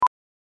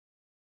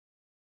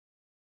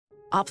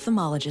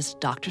Ophthalmologist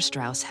Dr.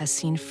 Strauss has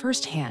seen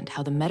firsthand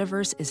how the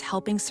metaverse is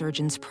helping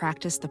surgeons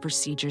practice the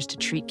procedures to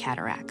treat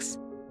cataracts.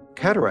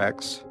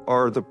 Cataracts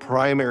are the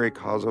primary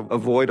cause of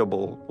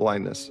avoidable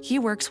blindness. He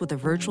works with a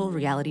virtual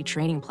reality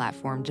training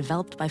platform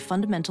developed by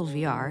Fundamental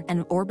VR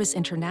and Orbis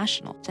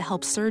International to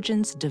help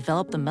surgeons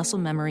develop the muscle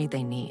memory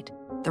they need.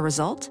 The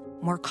result?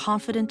 More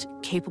confident,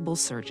 capable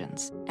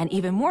surgeons. And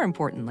even more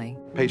importantly,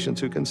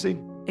 Patients who can see.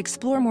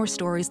 explore more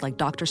stories like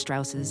Dr.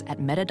 Strauss's at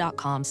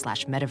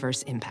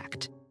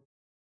meta.com/metaverseimpact.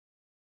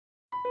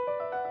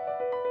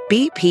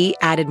 BP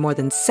added more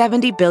than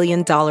 $70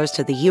 billion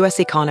to the U.S.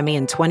 economy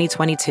in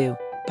 2022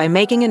 by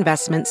making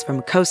investments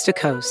from coast to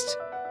coast.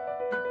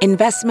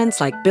 Investments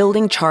like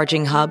building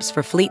charging hubs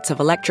for fleets of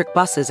electric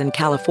buses in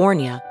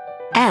California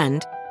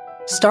and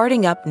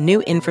starting up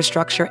new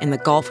infrastructure in the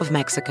Gulf of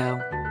Mexico.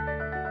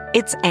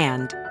 It's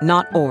and,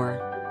 not or.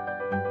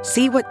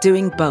 See what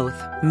doing both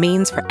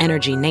means for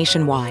energy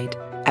nationwide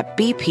at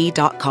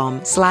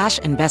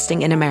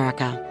bp.com/investing in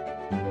America.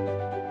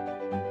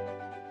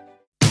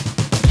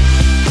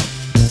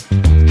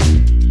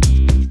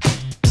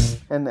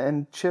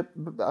 And Chip,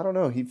 I don't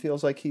know, he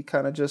feels like he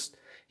kind of just,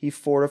 he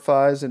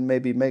fortifies and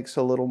maybe makes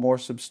a little more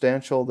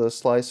substantial the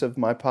slice of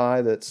my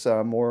pie that's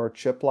more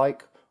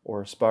Chip-like,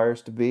 or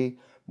aspires to be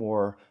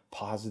more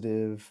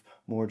positive,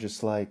 more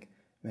just like,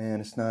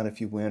 man, it's not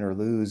if you win or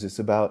lose, it's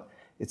about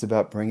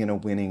bringing a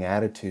winning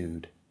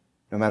attitude,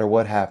 no matter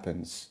what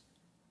happens.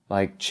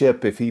 Like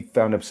Chip, if he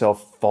found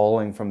himself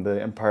falling from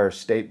the Empire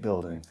State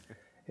Building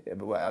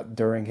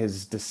during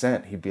his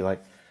descent, he'd be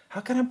like, how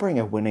can I bring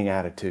a winning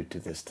attitude to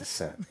this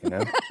descent, you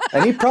know?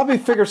 And he'd probably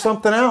figure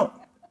something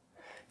out,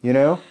 you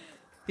know?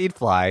 He'd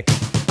fly.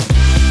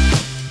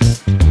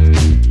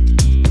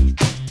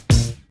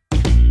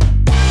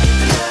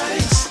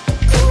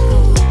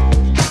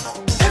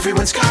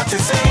 Everyone's got their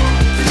thing.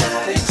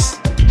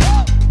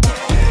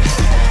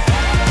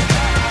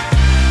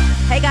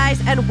 Hey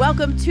guys, and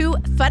welcome to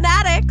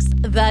Fanatics,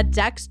 the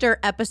Dexter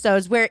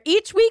episodes, where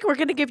each week we're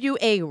going to give you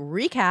a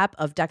recap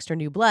of Dexter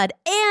New Blood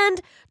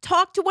and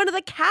talk to one of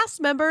the cast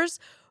members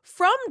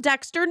from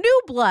Dexter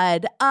New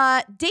Blood.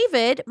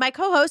 David, my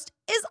co-host,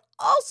 is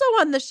also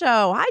on the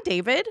show. Hi,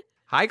 David.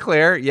 Hi,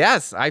 Claire.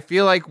 Yes, I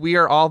feel like we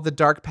are all the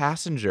dark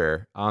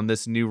passenger on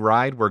this new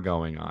ride we're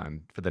going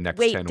on for the next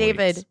 10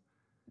 weeks.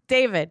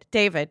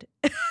 David.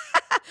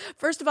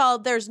 First of all,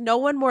 there's no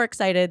one more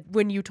excited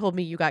when you told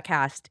me you got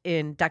cast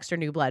in Dexter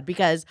New Blood,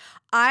 because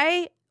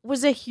I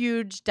was a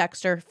huge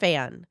Dexter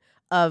fan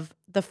of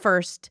the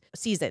first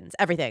seasons,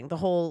 everything, the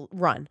whole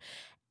run.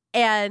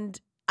 And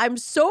I'm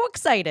so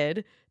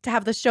excited to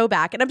have the show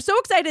back. And I'm so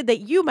excited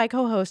that you, my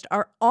co-host,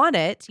 are on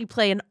it. You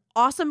play an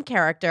awesome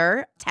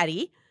character,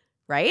 Teddy,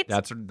 right?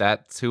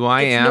 That's who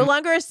I am. It's no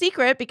longer a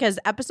secret because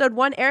episode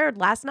 1 aired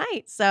last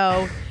night.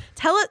 So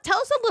tell us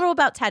a little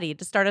about Teddy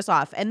to start us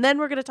off, and then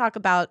we're going to talk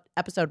about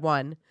episode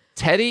 1.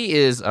 Teddy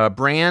is a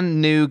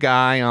brand new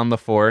guy on the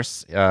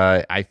force.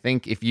 I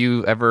think if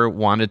you ever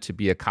wanted to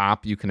be a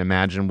cop, you can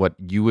imagine what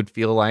you would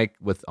feel like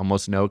with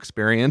almost no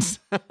experience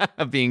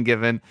being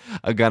given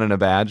a gun and a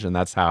badge, and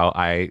that's how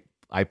I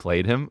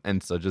played him.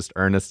 And so just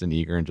earnest and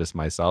eager and just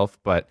myself.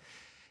 But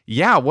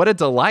yeah, what a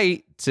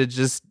delight to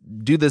just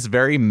do this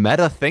very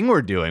meta thing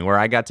we're doing, where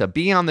I got to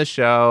be on the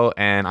show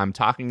and I'm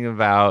talking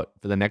about,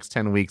 for the next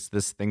 10 weeks,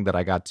 this thing that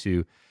I got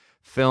to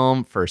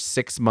film for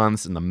 6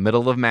 months in the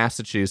middle of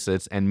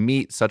Massachusetts and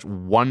meet such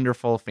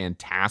wonderful,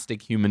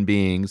 fantastic human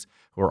beings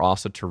who are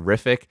also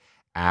terrific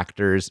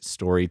actors,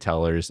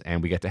 storytellers,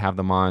 and we get to have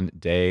them on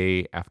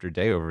day after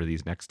day over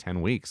these next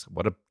 10 weeks.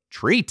 What a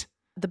treat.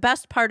 The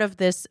best part of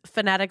this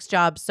Fanatics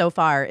job so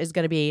far is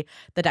going to be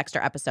the Dexter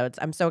episodes.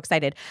 I'm so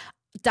excited.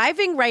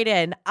 Diving right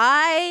in,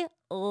 I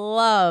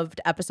loved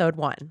episode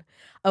 1.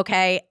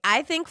 Okay,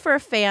 I think for a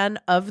fan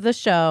of the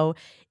show,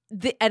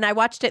 and I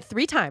watched it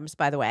 3 times,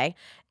 by the way,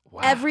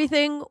 wow.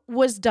 Everything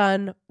was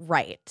done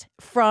right.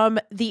 From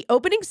the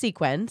opening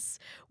sequence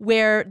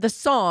where the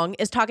song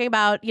is talking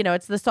about,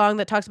 it's the song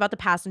that talks about the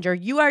passenger.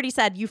 You already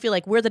said you feel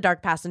like we're the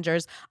dark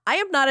passengers. I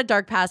am not a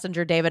dark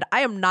passenger, David. I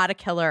am not a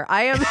killer.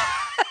 I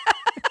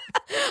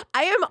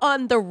am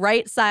on the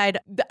right side.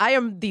 I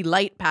am the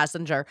light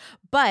passenger.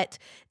 But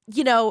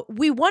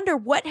we wonder,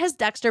 what has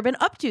Dexter been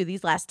up to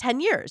these last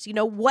 10 years?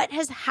 What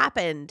has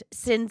happened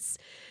since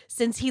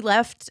he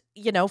left,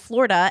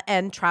 Florida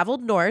and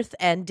traveled north?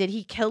 And did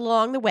he kill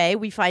along the way?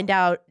 We find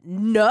out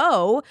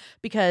no,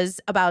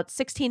 because about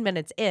 16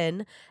 minutes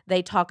in,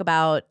 they talk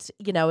about,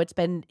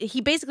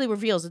 he basically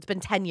reveals it's been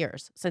 10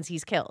 years since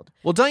he's killed.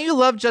 Well, don't you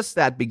love just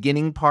that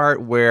beginning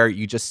part where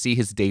you just see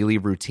his daily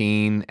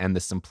routine and the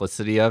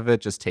simplicity of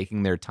it, just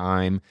taking their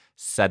time,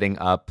 setting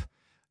up,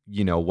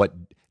 what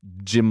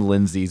Jim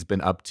Lindsay's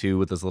been up to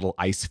with his little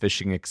ice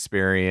fishing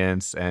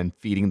experience and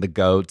feeding the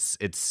goats.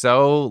 It's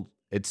so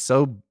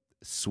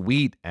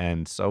sweet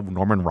and so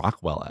Norman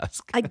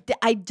Rockwell-esque.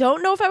 I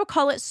don't know if I would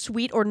call it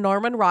sweet or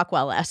Norman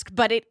Rockwell-esque,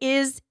 but it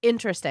is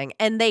interesting.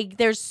 And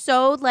there's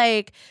so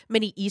like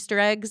many Easter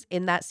eggs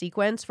in that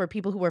sequence for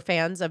people who were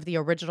fans of the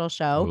original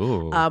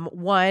show.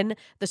 One,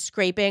 the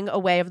scraping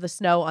away of the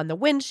snow on the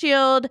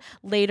windshield.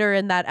 Later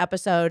in that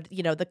episode,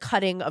 the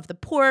cutting of the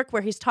pork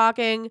where he's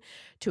talking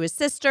to his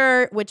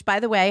sister, which, by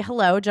the way,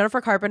 hello,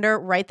 Jennifer Carpenter,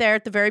 right there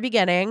at the very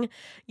beginning,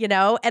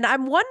 and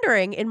I'm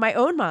wondering in my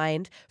own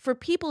mind, for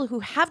people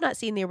who have not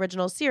seen the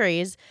original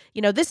series,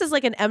 this is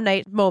like an M.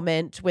 Night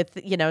moment with,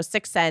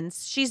 Sixth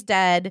Sense. She's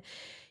dead.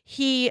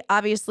 He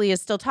obviously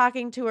is still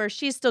talking to her.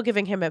 She's still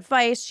giving him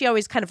advice. She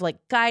always kind of like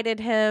guided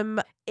him.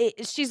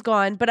 She's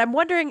gone. But I'm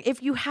wondering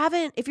if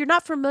you're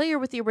not familiar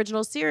with the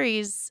original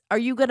series, are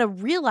you going to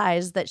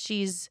realize that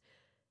she's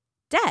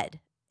dead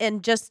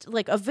and just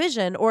like a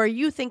vision? Or are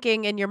you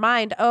thinking in your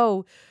mind,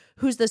 oh,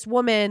 who's this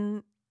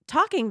woman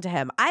talking to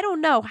him? I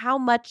don't know how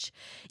much.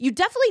 You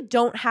definitely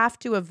don't have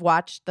to have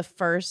watched the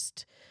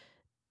first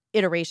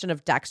iteration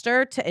of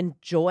Dexter to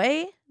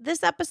enjoy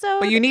this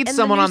episode. But you need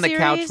someone on the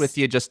series. couch with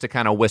you just to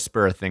kind of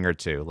whisper a thing or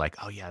two, like,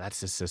 "Oh yeah,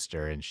 that's his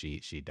sister, and she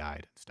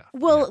died and stuff."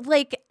 Well,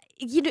 like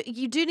you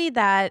do need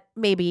that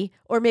maybe,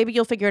 or maybe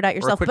you'll figure it out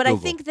yourself. But Google. I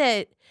think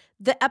that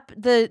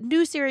the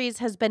new series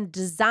has been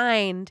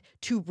designed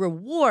to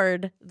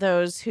reward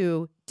those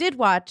who did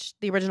watch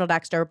the original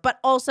Dexter, but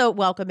also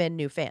welcome in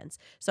new fans.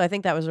 So I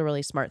think that was a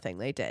really smart thing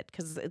they did,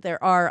 because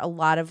there are a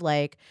lot of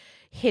like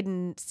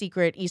hidden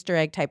secret Easter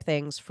egg type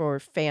things for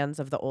fans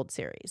of the old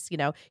series.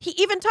 He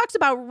even talks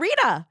about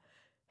Rita.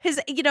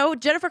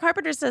 Jennifer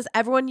Carpenter says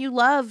everyone you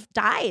love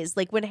dies.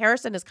 Like when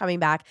Harrison is coming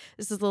back,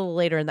 this is a little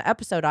later in the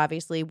episode,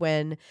 obviously,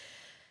 when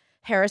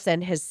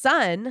Harrison, his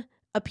son,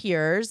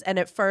 appears, and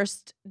at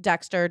first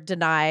Dexter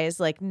denies,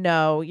 like,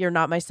 no, you're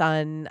not my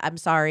son. I'm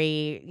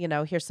sorry.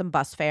 Here's some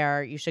bus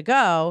fare. You should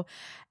go.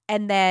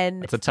 And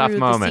then it's a tough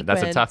moment.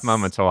 That's a tough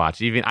moment to watch.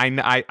 Even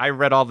I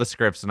read all the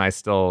scripts and I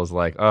still was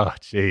like, oh,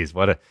 geez,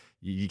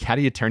 how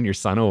do you turn your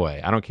son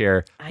away? I don't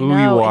care who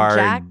you are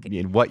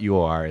and what you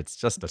are. It's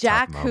just a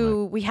Jack, tough moment.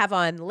 who we have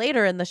on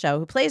later in the show,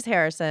 who plays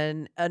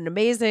Harrison, an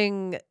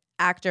amazing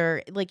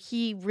actor. Like,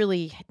 he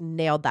really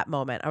nailed that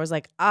moment. I was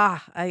like,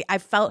 I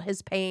felt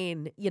his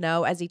pain,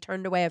 as he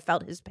turned away. I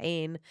felt his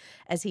pain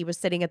as he was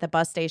sitting at the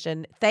bus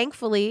station.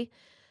 Thankfully,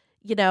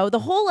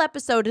 the whole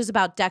episode is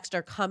about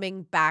Dexter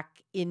coming back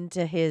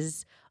into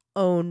his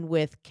own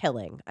with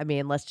killing. I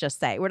mean, let's just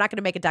say we're not going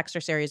to make a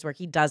Dexter series where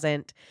he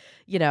doesn't,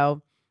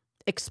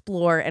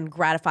 explore and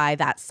gratify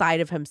that side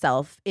of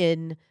himself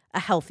in a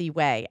healthy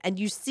way. And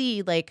you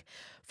see, like,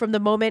 from the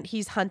moment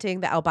he's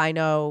hunting the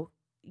albino,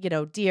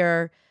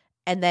 deer,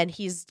 and then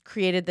he's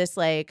created this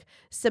like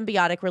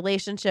symbiotic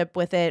relationship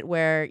with it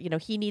where,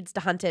 he needs to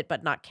hunt it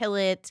but not kill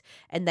it.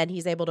 And then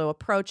he's able to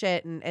approach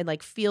it and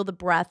like feel the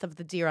breath of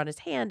the deer on his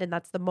hand. And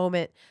that's the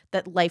moment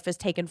that life is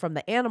taken from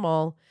the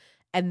animal.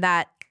 And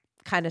that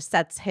kind of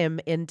sets him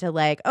into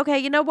like, okay,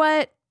 you know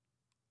what?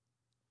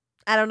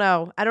 I don't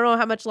know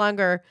how much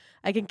longer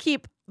I can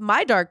keep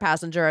my dark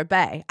passenger at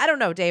bay. I don't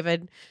know,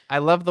 David. I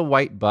love the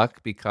white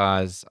buck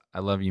because I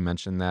love you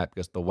mentioned that,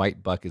 because the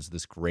white buck is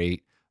this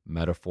great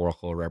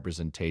metaphorical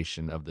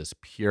representation of this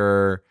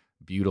pure,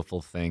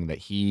 beautiful thing that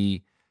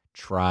he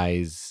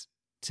tries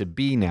to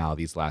be now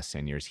these last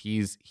 10 years.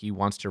 He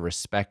wants to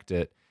respect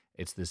it.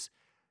 It's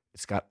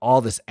got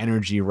all this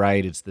energy,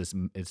 right? It's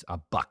a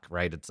buck,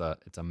 right? It's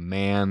a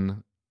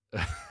man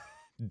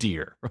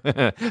deer,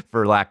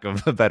 for lack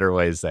of a better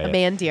way to say it. A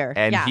man deer.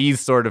 And yeah. he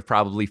sort of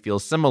probably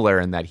feels similar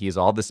in that he has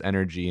all this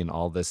energy and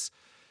all this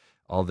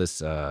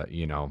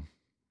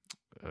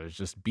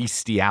just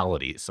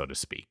bestiality, so to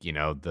speak,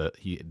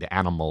 the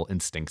animal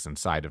instincts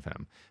inside of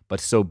him, but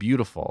so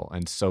beautiful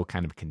and so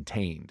kind of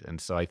contained. And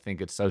so I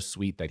think it's so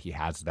sweet that he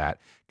has that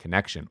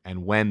connection.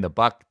 And when the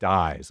buck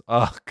dies,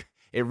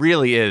 it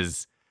really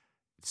is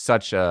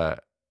such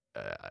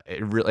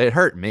it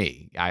hurt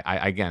me.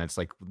 I again, it's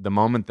like the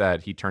moment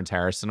that he turns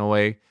Harrison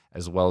away,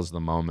 as well as the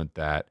moment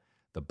that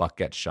the buck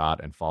gets shot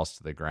and falls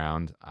to the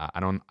ground.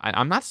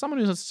 I'm not someone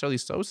who's necessarily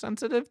so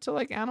sensitive to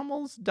like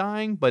animals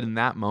dying, but in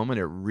that moment,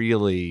 it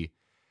really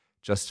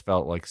just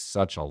felt like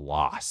such a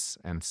loss.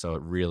 And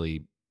so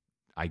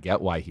I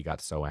get why he got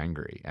so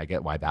angry. I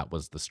get why that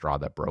was the straw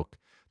that broke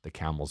the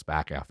camel's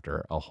back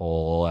after a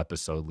whole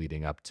episode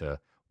leading up to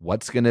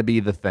what's going to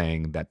be the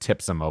thing that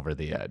tips him over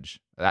the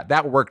edge.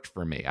 That worked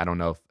for me. I don't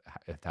know if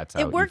that's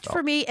how it worked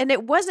for me. And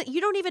it wasn't,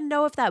 you don't even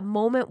know if that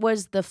moment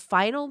was the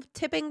final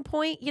tipping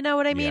point. You know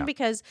what I mean? Yeah.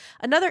 Because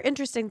another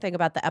interesting thing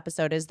about the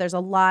episode is there's a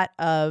lot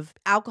of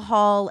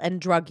alcohol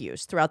and drug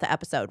use throughout the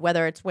episode,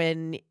 whether it's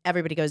when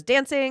everybody goes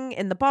dancing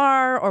in the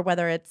bar or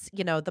whether it's,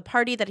 the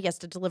party that he has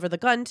to deliver the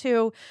gun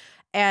to.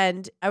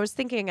 And I was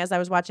thinking as I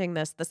was watching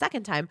this the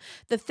second time,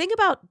 the thing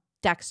about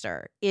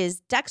Dexter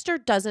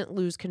doesn't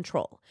lose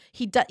control.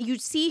 You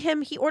see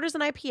him, he orders an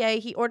IPA,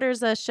 he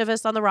orders a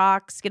Chivas on the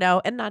rocks,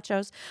 and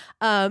nachos.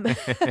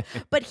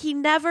 But you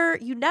never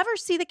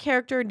see the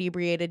character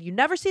inebriated. You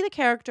never see the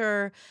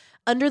character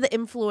under the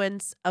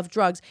influence of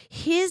drugs.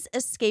 His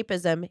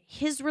escapism,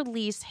 his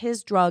release,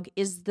 his drug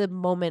is the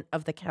moment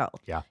of the kill.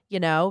 Yeah. You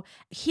know,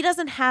 he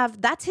doesn't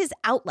have, that's his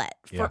outlet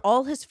for Yeah.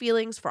 all his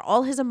feelings, for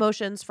all his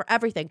emotions, for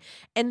everything.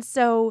 And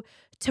so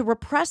to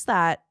repress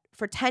that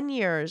for 10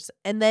 years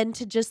and then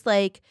to just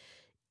like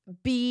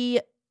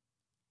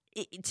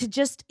to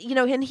just, you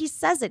know, and he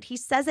says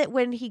it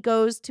when he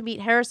goes to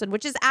meet Harrison,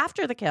 which is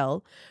after the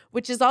kill,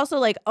 which is also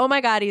like, oh my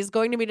God, he's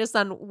going to meet his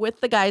son with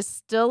the guys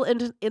still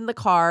in the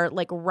car,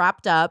 like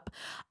wrapped up.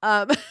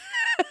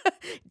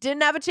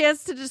 Didn't have a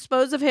chance to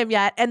dispose of him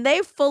yet. And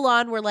they full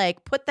on were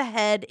like, put the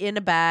head in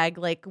a bag.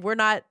 Like,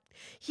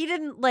 he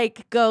didn't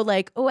like go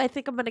like, oh, I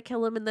think I'm going to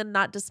kill him and then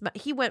not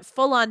he went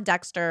full on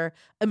Dexter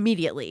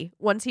immediately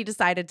once he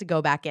decided to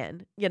go back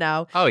in, you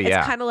know? Oh, yeah.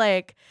 It's kind of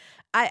like,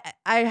 I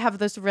have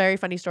this very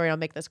funny story. I'll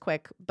make this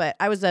quick, but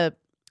I was a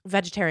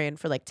vegetarian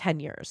for like 10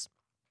 years.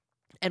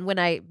 And when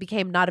I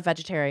became not a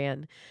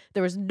vegetarian,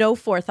 there was no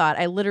forethought.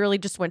 I literally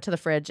just went to the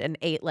fridge and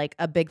ate like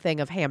a big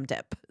thing of ham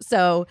dip.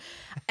 So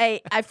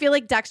I feel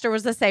like Dexter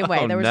was the same way.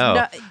 Oh, There was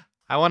no.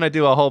 I want to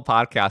do a whole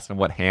podcast on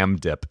what ham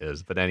dip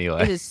is, but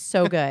anyway. It is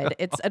so good.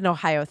 It's an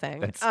Ohio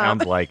thing. It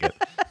sounds like it.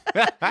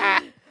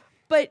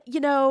 But, you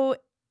know,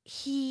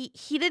 he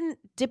didn't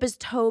dip his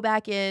toe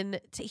back in.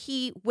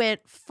 He went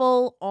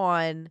full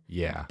on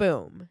Yeah.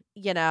 boom,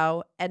 you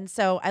know? And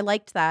so I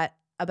liked that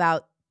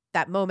about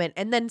that moment.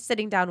 And then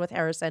sitting down with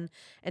Harrison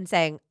and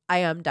saying, I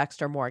am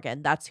Dexter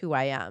Morgan. That's who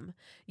I am.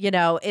 You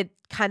know, it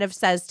kind of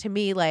says to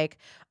me like,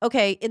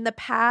 okay, in the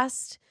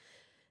past,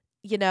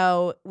 you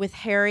know, with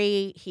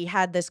Harry, he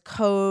had this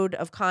code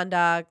of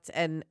conduct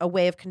and a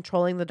way of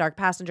controlling the dark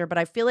passenger. But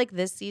I feel like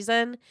this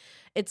season,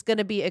 it's going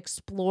to be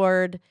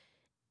explored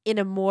in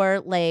a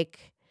more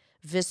like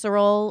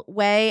visceral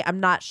way. I'm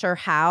not sure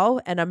how,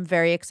 and I'm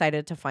very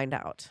excited to find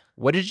out.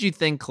 What did you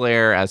think,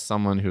 Claire, as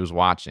someone who's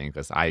watching?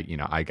 Because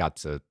I got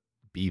to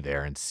be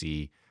there and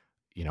see,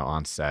 you know,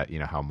 on set, you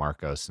know, how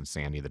Marcos and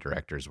Sandy, the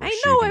directors, were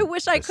I know. I shooting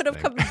wish I this could have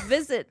thing. come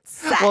visit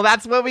set. Well,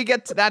 that's what we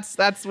get to. That's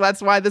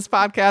why this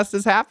podcast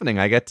is happening.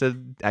 I get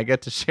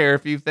to share a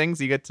few things.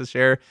 You get to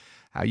share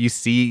how you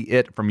see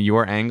it from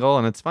your angle,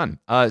 and it's fun.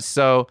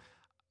 So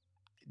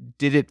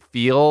did it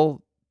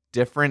feel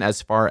different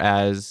as far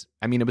as,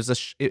 I mean, it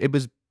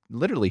was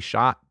literally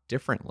shot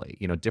differently,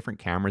 you know, different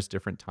cameras,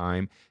 different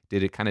time.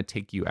 Did it kind of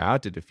take you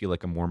out? Did it feel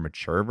like a more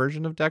mature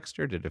version of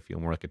Dexter? Did it feel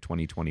more like a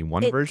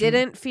 2021 version? It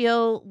didn't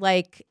feel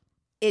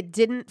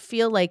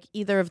like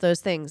either of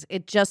those things.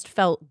 It just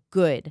felt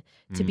good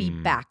to be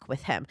back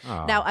with him.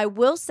 Oh. Now, I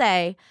will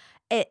say,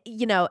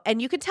 you know,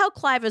 and you could tell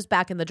Clive is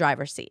back in the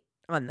driver's seat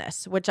on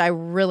this, which I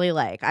really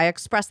like. I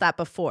expressed that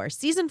before.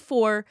 Season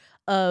 4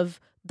 of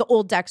the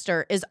old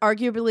Dexter is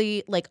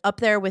arguably like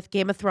up there with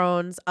Game of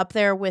Thrones, up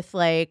there with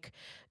like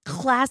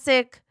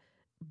classic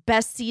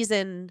best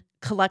season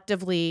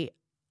collectively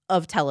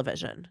of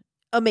television.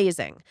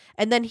 Amazing.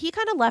 And then he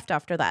kind of left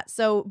after that.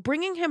 So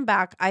bringing him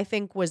back, I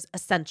think, was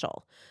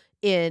essential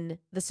in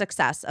the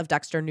success of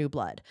Dexter New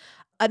Blood.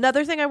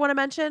 Another thing I want to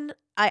mention,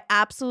 I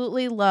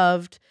absolutely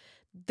loved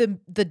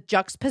the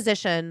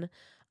juxtaposition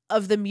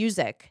of the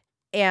music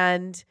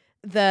and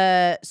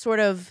the sort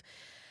of,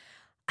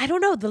 I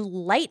don't know, the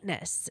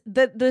lightness.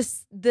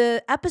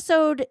 The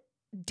episode,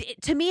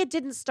 to me, it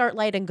didn't start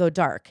light and go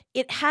dark.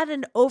 It had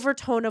an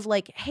overtone of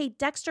like, hey,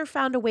 Dexter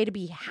found a way to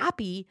be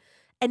happy,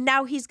 and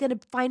now he's going to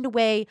find a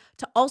way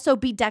to also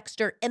be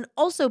Dexter and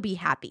also be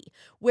happy.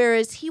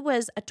 Whereas he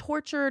was a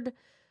tortured,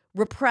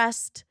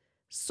 repressed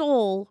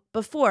soul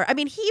before. I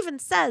mean, he even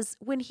says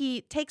when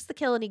he takes the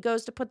kill and he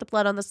goes to put the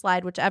blood on the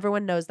slide, which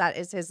everyone knows that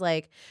is his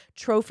like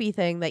trophy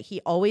thing that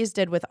he always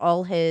did with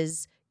all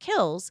his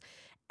kills.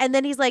 And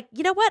then he's like,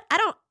 you know what?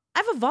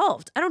 I've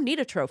evolved. I don't need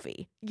a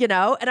trophy, you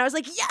know? And I was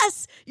like,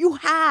 yes,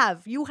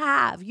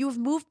 you've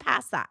moved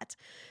past that.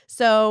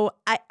 So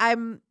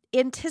I'm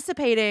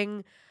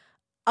anticipating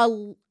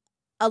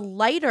a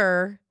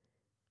lighter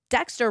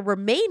Dexter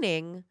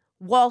remaining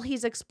while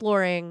he's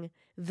exploring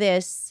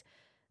this,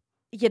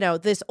 you know,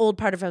 this old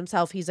part of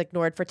himself he's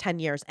ignored for 10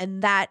 years.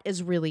 And that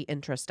is really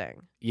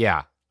interesting.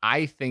 Yeah,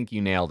 I think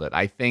you nailed it.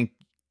 I think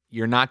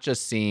you're not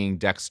just seeing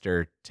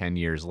Dexter 10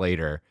 years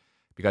later,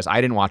 because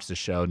I didn't watch the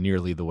show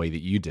nearly the way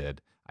that you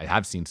did. I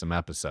have seen some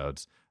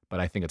episodes, but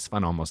I think it's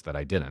fun almost that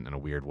I didn't in a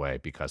weird way,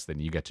 because then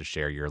you get to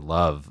share your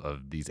love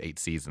of these 8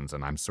 seasons.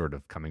 And I'm sort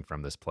of coming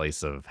from this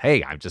place of,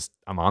 hey,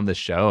 I'm on this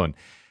show. And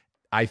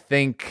I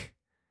think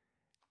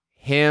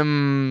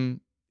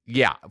him,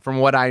 yeah, from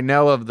what I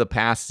know of the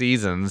past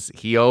seasons,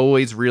 he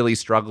always really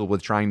struggled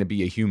with trying to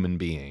be a human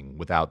being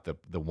without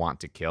the want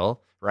to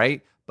kill,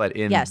 right? But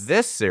in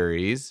this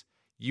series,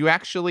 you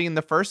actually, in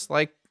the first,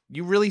 like,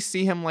 you really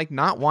see him like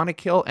not want to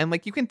kill. And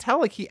like, you can tell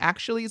like he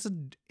actually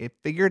it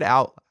figured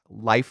out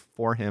life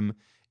for him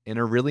in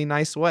a really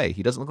nice way.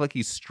 He doesn't look like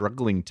he's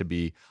struggling to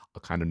be a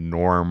kind of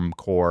norm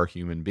core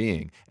human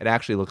being. It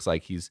actually looks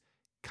like he's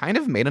kind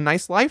of made a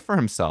nice life for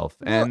himself.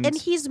 And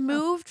he's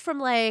moved from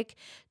like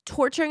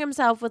torturing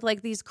himself with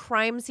like these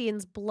crime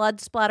scenes,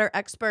 blood splatter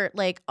expert,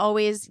 like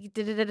always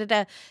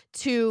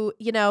to,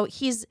 you know,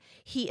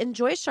 he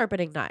enjoys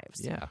sharpening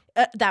knives. Yeah.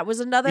 That was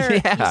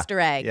another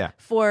Easter egg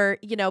for,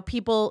 you know,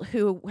 people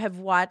who have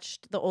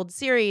watched the old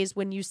series.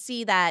 When you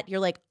see that, you're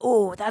like,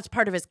 oh, that's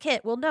part of his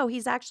kit. Well, no,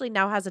 he's actually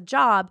now has a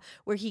job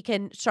where he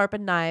can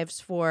sharpen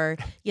knives for,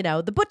 you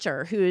know, the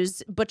butcher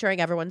who's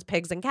butchering everyone's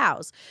pigs and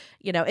cows,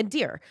 you know, and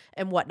deer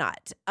and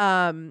whatnot.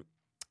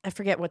 I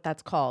forget what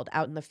that's called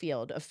out in the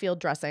field, a field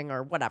dressing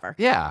or whatever.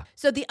 Yeah.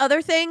 So the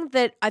other thing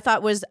that I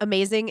thought was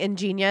amazing and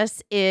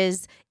genius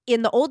is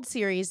in the old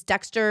series,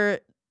 Dexter,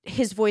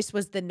 his voice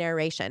was the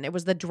narration. It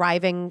was the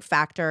driving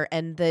factor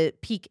and the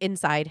peek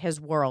inside his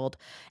world.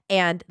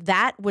 And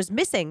that was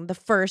missing the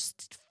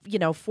first, you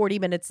know, 40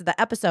 minutes of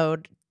the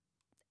episode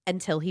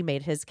until he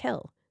made his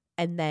kill.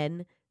 And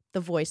then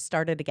the voice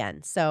started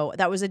again. So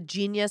that was a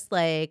genius,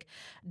 like,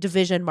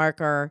 division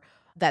marker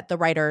that the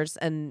writers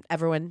and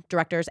everyone,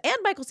 directors, and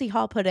Michael C.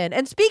 Hall put in.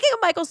 And speaking of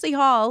Michael C.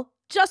 Hall,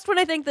 just when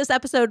I think this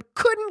episode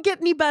couldn't get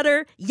any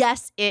better,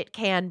 yes, it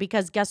can.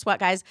 Because guess what,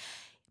 guys?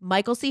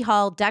 Michael C.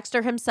 Hall,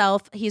 Dexter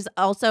himself. He's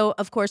also,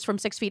 of course, from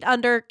 6 Feet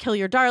Under, Kill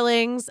Your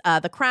Darlings,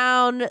 The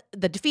Crown,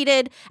 The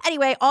Defeated.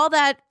 Anyway, all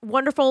that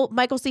wonderful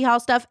Michael C. Hall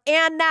stuff.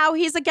 And now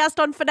he's a guest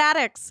on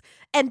Fanatics.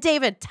 And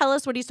David, tell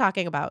us what he's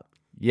talking about.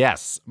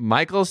 Yes,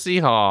 Michael C.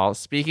 Hall,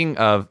 speaking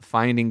of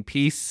finding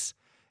peace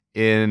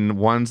in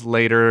one's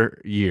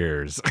later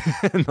years,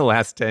 in the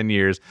last 10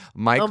 years,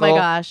 Michael oh my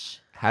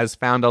gosh. has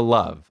found a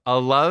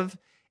love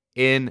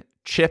in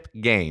Chip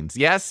Gaines.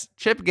 Yes,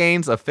 Chip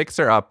Gaines, a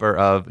fixer-upper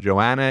of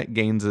Joanna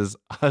Gaines's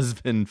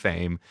husband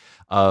fame,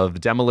 of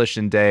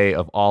Demolition Day,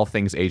 of all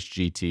things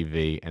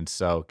HGTV. And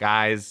so,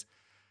 guys,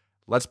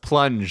 let's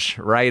plunge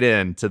right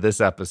into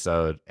this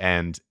episode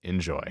and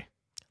enjoy.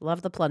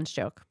 Love the plunge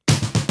joke.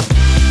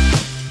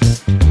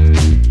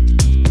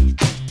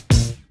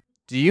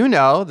 Do you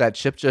know that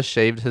Chip just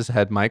shaved his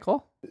head,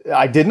 Michael?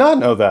 I did not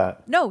know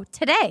that. No,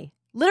 today.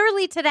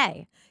 Literally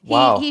today.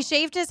 Wow. He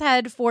shaved his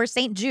head for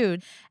St.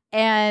 Jude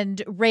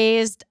and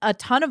raised a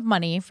ton of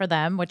money for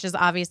them, which is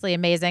obviously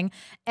amazing.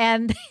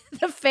 And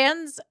the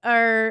fans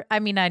are, I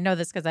mean, I know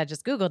this because I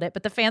just Googled it,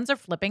 but the fans are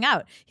flipping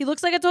out. He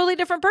looks like a totally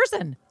different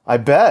person. I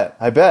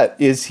bet.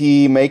 Is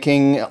he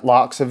making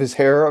locks of his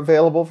hair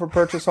available for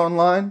purchase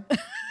online?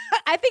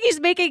 I think he's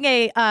making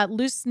a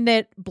loose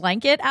knit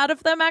blanket out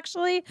of them,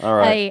 actually. All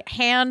right. A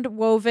hand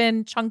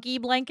woven chunky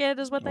blanket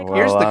is what they call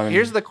Well, it.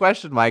 Here's the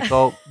question,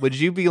 Michael. Would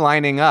you be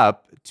lining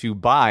up to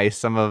buy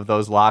some of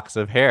those locks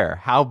of hair?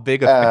 How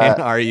big a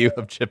fan are you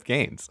of Chip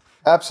Gaines?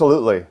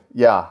 Absolutely.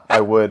 Yeah,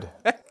 I would.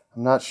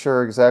 I'm not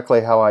sure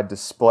exactly how I'd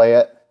display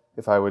it.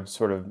 If I would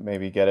sort of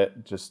maybe get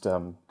it just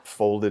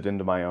folded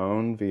into my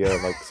own via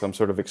like some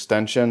sort of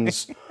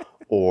extensions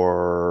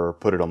or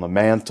put it on the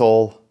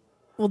mantle.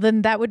 Well,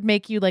 then that would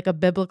make you like a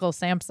biblical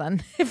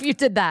Samson if you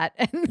did that.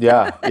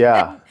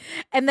 Yeah.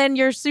 And then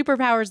your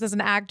superpowers as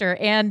an actor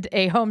and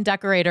a home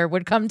decorator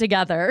would come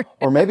together.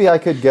 Or maybe I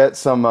could get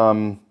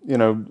some,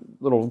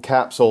 little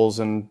capsules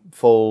and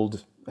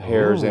fold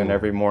hairs in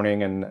every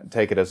morning and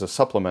take it as a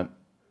supplement.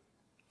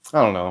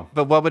 I don't know.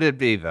 But what would it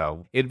be,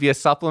 though? It'd be a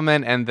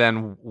supplement, and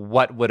then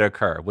what would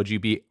occur? Would you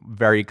be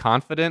very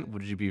confident?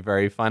 Would you be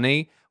very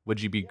funny? Would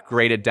you be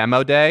great at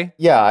demo day?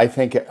 Yeah, I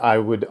think I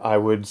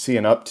would see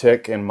an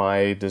uptick in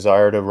my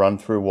desire to run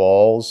through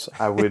walls.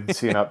 I would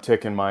see an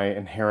uptick in my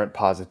inherent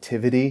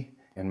positivity,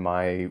 in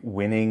my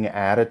winning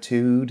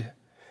attitude,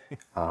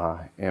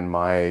 in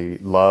my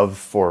love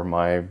for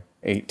my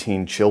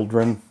 18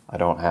 children. I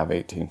don't have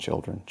 18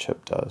 children.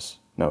 Chip does.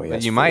 No, he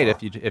has You 4.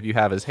 might if you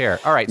have his hair.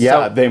 All right.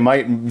 Yeah, so they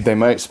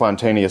might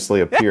spontaneously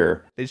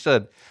appear. they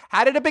should.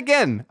 How did it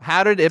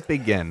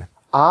begin?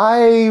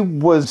 I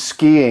was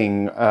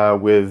skiing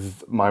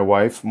with my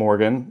wife,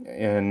 Morgan,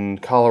 in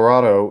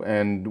Colorado,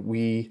 and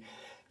we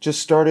just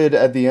started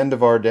at the end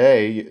of our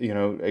day,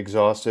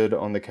 exhausted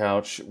on the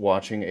couch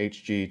watching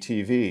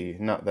HGTV.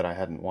 Not that I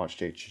hadn't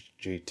watched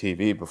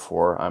HGTV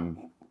before.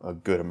 I'm a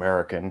good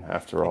American,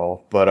 after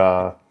all. But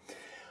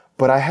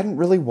I hadn't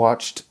really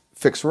watched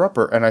Fixer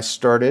Upper, and I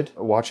started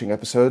watching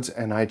episodes,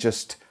 and I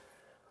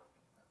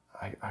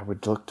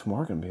would look to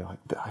Morgan and be like,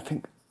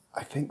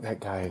 I think that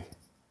guy...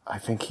 I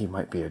think he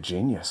might be a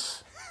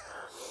genius.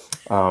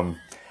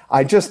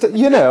 I just, I'm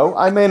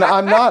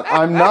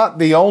not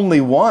the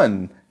only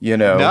one,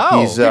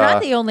 No, you're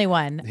not the only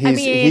one.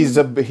 He's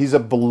a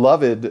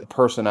beloved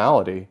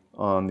personality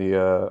on the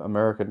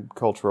American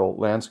cultural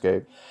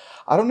landscape.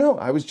 I don't know.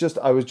 I was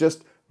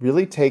just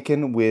really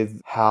taken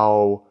with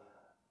how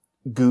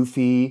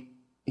goofy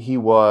he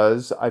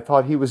was. I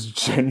thought he was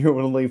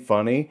genuinely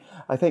funny.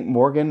 I think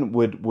Morgan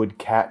would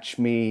catch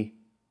me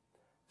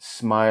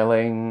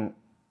smiling.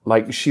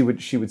 Like she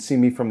would see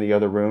me from the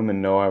other room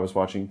and know I was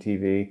watching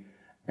TV,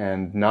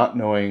 and not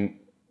knowing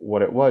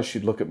what it was,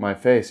 she'd look at my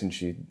face and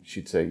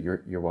she'd say,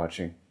 "You're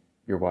watching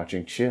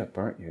Chip,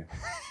 aren't you?"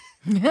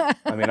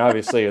 I mean,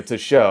 obviously it's a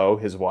show.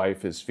 His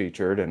wife is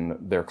featured and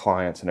their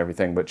clients and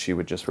everything, but she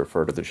would just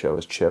refer to the show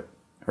as Chip,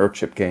 or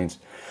Chip Gaines.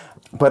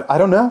 But I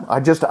don't know.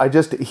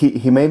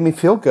 He made me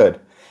feel good.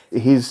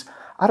 He's,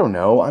 I don't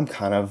know, I'm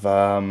kind of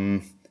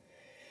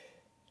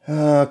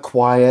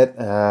quiet,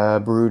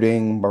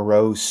 brooding,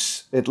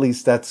 morose. At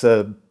least that's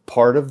a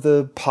part of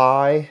the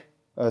pie,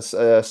 a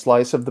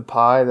slice of the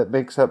pie that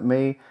makes up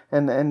me.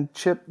 And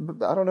Chip,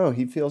 I don't know,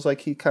 he feels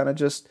like he kind of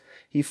just,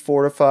 he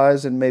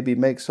fortifies and maybe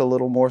makes a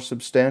little more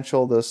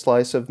substantial the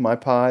slice of my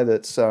pie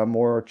that's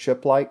more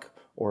Chip-like,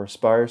 or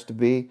aspires to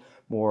be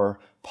more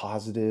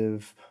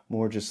positive,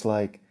 more just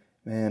like,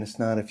 man, it's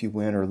not if you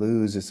win or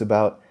lose. It's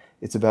about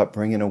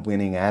bringing a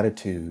winning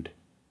attitude,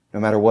 no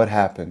matter what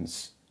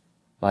happens.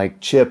 Like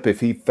Chip,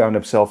 if he found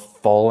himself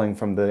falling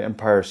from the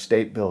Empire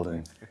State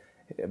Building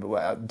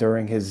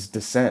during his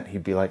descent,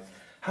 he'd be like,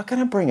 how can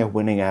I bring a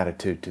winning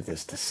attitude to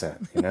this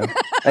descent, you know?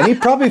 And he'd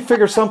probably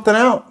figure something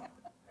out,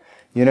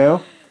 you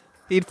know?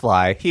 He'd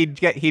fly. He'd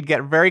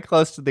get very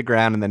close to the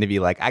ground, and then he'd be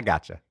like, I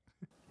gotcha.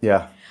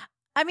 Yeah.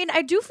 I mean,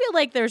 I do feel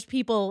like there's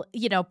people,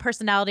 you know,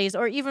 personalities,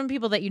 or even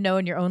people that you know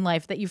in your own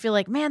life that you feel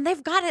like, man,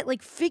 they've got it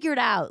like figured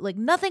out. Like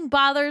nothing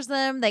bothers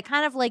them. They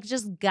kind of like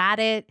just got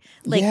it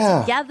like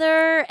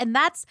together. And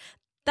that's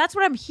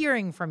what I'm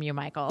hearing from you,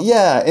 Michael.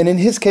 Yeah. And in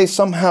his case,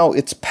 somehow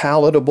it's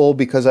palatable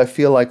because I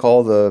feel like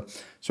all the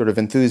sort of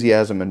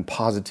enthusiasm and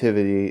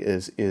positivity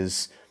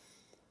is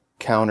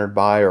countered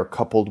by or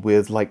coupled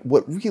with like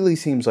what really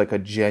seems like a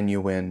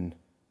genuine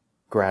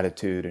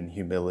gratitude and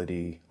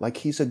humility. Like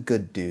he's a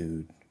good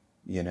dude.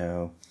 You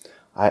know,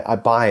 I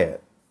buy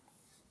it.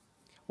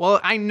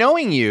 Well,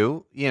 knowing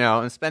you, you know,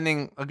 and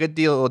spending a good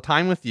deal of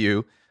time with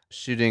you,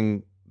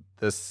 shooting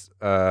this,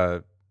 you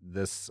know,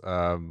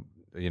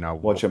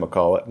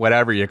 whatchamacallit,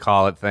 whatever you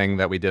call it, thing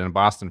that we did in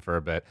Boston for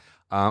a bit.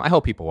 I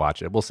hope people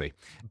watch it. We'll see.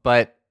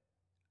 But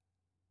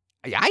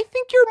I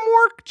think you're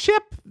more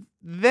Chip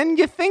than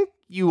you think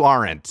you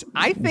aren't.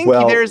 I think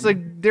there's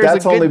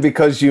that's only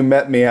because you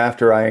met me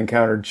after I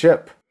encountered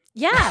Chip.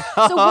 Yeah.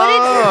 So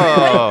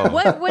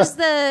what was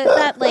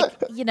that like,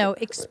 you know,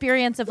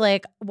 experience of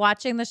like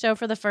watching the show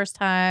for the first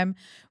time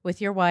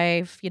with your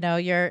wife? You know,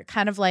 you're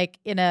kind of like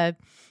in a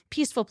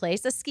peaceful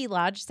place. A ski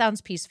lodge sounds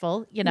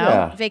peaceful, you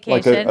know,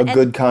 vacation. Like a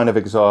good kind of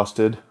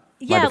exhausted.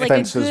 Yeah, my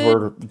defenses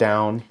were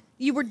down.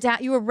 You were down.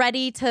 You were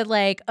ready to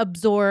like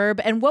absorb.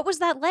 And what was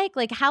that like?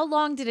 Like, how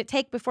long did it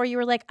take before you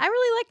were like, I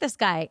really like this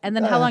guy? And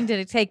then how long did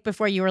it take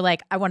before you were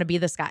like, I want to be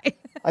this guy?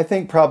 I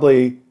think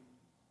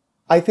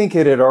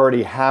it had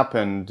already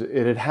happened.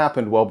 It had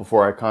happened well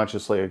before I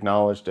consciously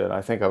acknowledged it.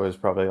 I think I was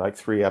probably like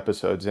 3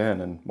 episodes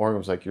in, and Morgan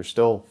was like, "You're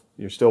still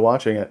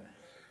watching it,"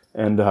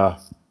 and I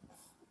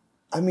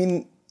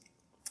mean,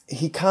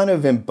 he kind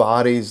of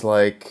embodies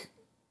like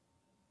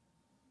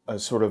a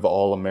sort of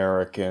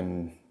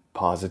all-American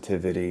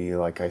positivity,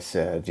 like I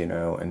said, you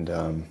know, and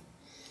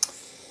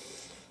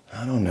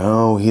I don't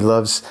know. He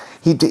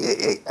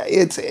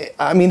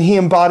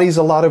embodies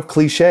a lot of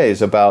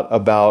cliches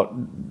about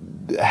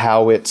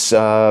how it's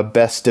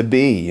best to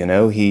be, you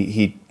know.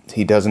 He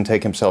doesn't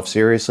take himself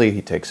seriously.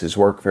 He takes his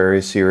work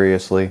very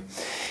seriously.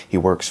 He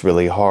works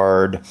really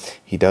hard.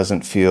 He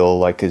doesn't feel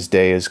like his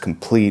day is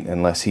complete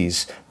unless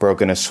he's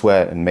broken a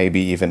sweat and maybe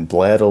even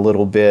bled a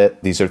little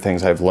bit. These are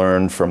things I've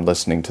learned from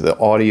listening to the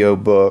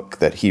audiobook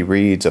that he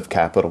reads of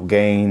Capital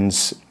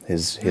Gains,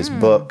 his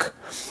book.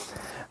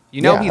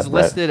 You know, he's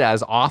listed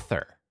as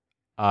author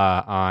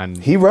on...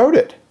 He wrote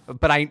it.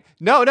 But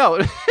no,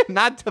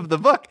 not of the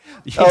book.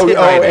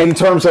 In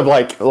terms of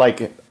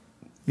like,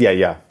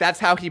 yeah. That's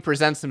how he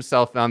presents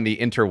himself on the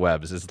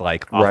interwebs, is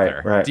like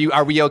author. Right.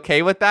 Are we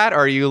okay with that? Or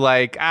are you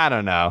like, I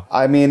don't know?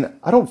 I mean,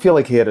 I don't feel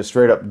like he had a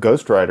straight up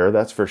ghostwriter,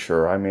 that's for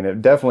sure. I mean,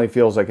 it definitely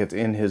feels like it's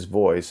in his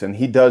voice, and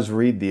he does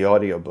read the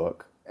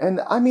audiobook.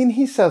 And I mean,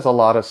 he says a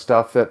lot of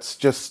stuff that's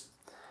just,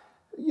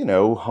 you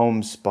know,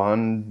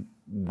 homespun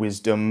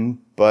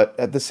wisdom, but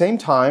at the same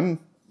time,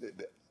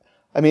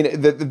 I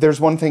mean, there's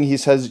one thing he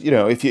says, you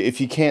know, if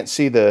you can't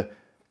see the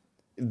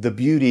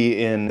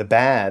beauty in the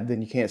bad,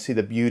 then you can't see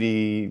the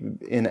beauty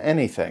in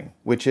anything,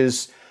 which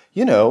is,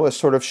 you know, a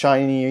sort of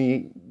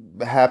shiny,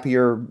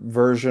 happier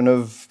version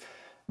of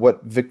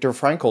what Viktor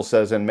Frankl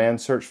says in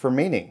Man's Search for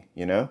Meaning,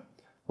 you know?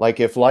 Like,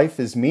 if life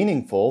is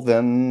meaningful,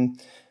 then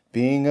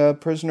being a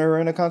prisoner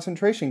in a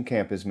concentration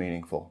camp is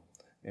meaningful.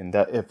 And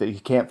that if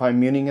you can't find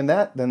meaning in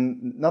that,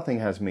 then nothing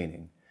has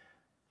meaning.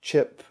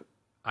 Chip.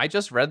 I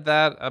just read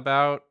that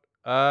about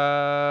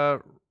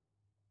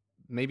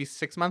maybe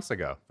 6 months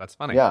ago. That's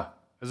funny. Yeah.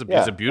 It's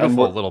a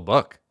beautiful little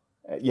book.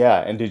 Yeah,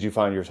 and did you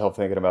find yourself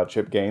thinking about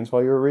Chip Gaines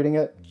while you were reading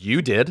it?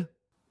 You did.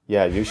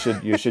 Yeah, you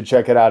should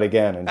check it out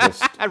again and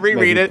just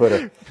reread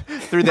it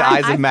through the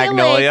eyes of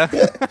Magnolia.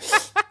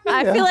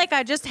 I feel like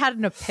I just had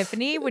an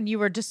epiphany when you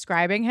were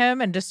describing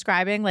him and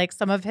describing like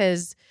some of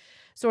his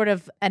sort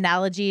of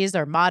analogies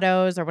or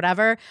mottos or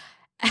whatever.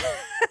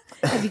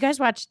 Have you guys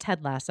watched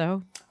Ted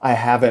Lasso? I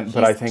haven't,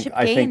 but Chip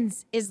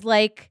Gaines is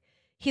like,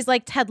 he's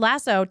like Ted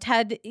Lasso.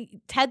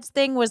 Ted's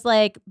thing was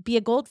like, be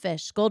a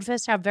goldfish.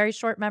 Goldfish have very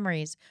short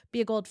memories.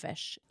 Be a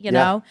goldfish, you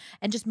know,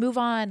 and just move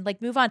on.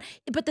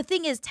 But the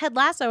thing is, Ted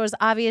Lasso is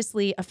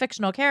obviously a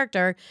fictional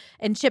character,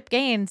 and Chip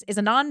Gaines is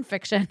a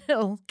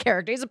non-fictional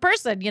character. He's a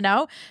person, you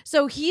know?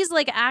 So he's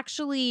like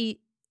actually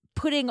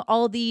putting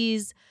all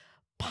these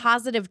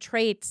positive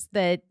traits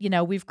that,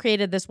 we've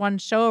created this one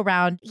show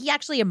around, he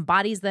actually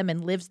embodies them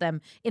and lives them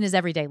in his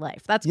everyday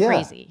life. That's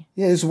crazy.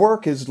 Yeah, his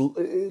work is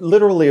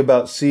literally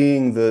about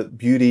seeing the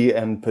beauty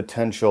and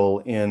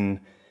potential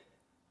in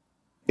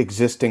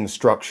existing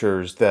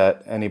structures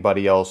that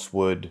anybody else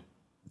would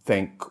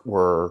think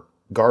were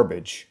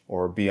garbage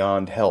or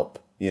beyond help,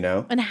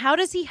 And how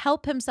does he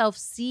help himself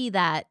see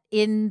that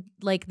in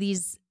like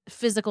these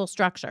physical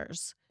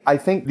structures? I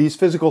think these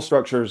physical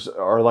structures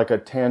are like a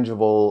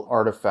tangible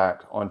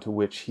artifact onto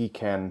which he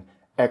can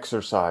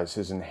exercise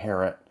his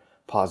inherent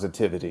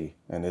positivity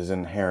and his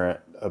inherent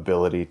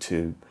ability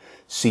to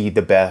see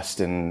the best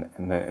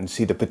and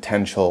see the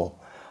potential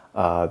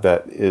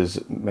that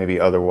is maybe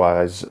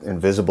otherwise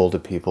invisible to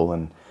people.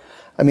 And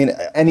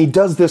he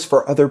does this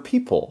for other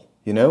people,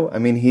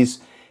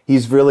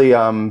 He's really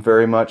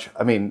very much,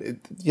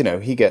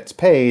 he gets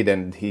paid,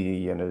 and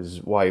he and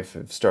his wife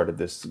have started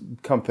this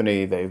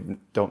company. They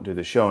don't do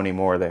the show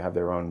anymore. They have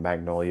their own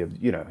Magnolia.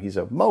 He's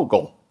a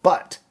mogul,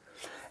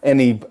 and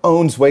he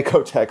owns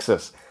Waco,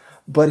 Texas.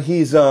 But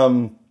he's,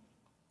 I'm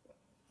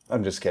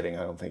just kidding.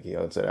 I don't think he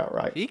owns it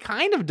outright. He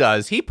kind of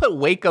does. He put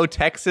Waco,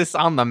 Texas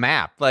on the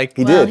map.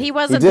 He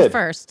wasn't the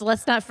first.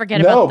 Let's not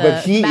forget about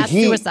the mass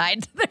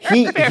suicide.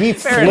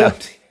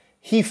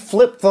 He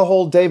flipped the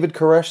whole David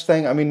Koresh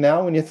thing.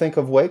 Now when you think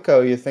of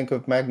Waco, you think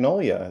of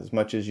Magnolia as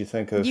much as you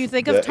think of the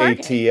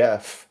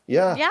ATF.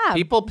 Yeah.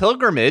 People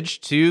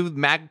pilgrimage to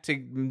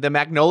the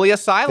Magnolia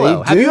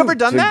Silo. Have you ever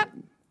done that?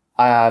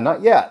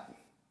 Not yet.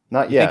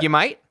 Not yet. Think you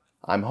might?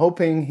 I'm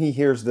hoping he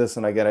hears this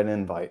and I get an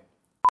invite.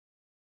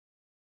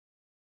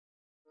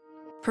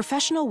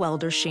 Professional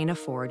welder Shayna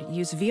Ford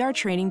used VR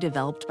training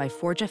developed by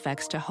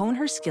ForgeFX to hone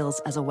her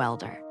skills as a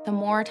welder. The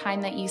more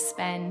time that you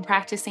spend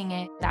practicing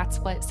it, that's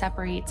what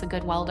separates a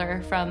good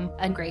welder from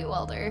a great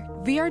welder.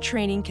 VR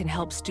training can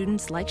help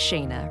students like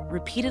Shayna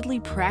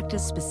repeatedly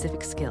practice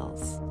specific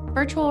skills.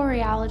 Virtual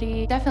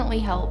reality definitely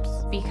helps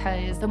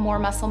because the more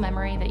muscle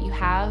memory that you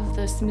have,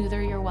 the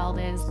smoother your weld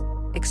is.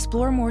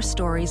 Explore more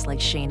stories like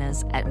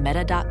Shayna's at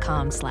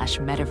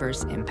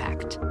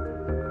meta.com/metaverseimpact.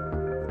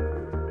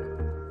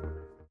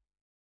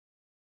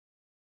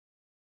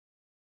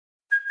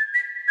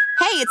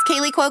 Hey, it's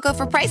Kaylee Cuoco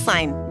for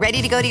Priceline.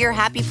 Ready to go to your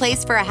happy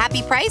place for a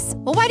happy price?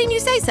 Well, why didn't you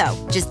say so?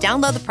 Just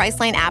download the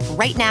Priceline app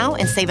right now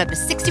and save up to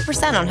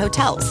 60% on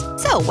hotels.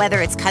 So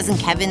whether it's Cousin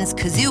Kevin's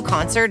Kazoo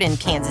Concert in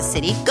Kansas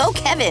City, go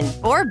Kevin,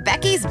 or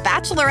Becky's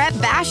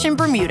Bachelorette Bash in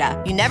Bermuda,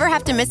 you never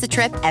have to miss a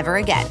trip ever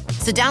again.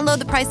 So download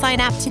the Priceline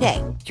app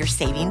today. Your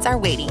savings are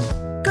waiting.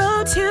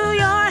 Go to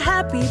your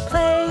happy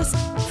place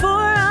for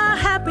a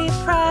happy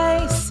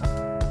price.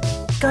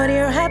 Go to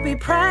your happy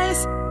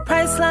price,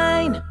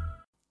 Priceline.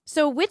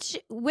 So which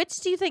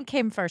do you think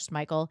came first,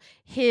 Michael?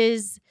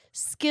 His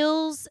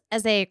skills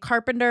as a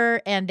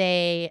carpenter and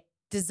a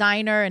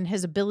designer and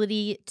his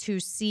ability to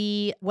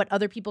see what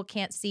other people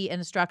can't see in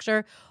a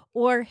structure,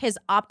 or his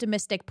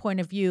optimistic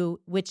point of view,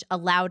 which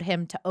allowed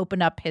him to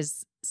open up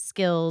his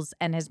skills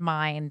and his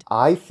mind?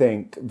 I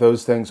think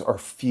those things are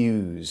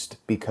fused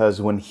because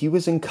when he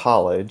was in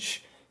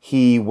college,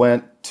 he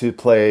went to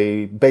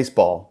play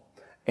baseball.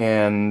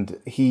 And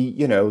he,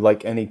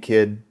 like any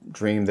kid,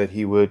 dreamed that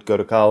he would go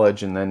to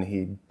college and then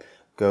he'd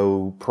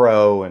go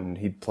pro and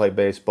he'd play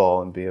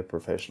baseball and be a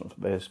professional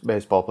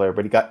baseball player.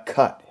 But he got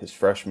cut his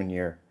freshman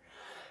year.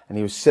 And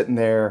he was sitting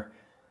there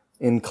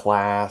in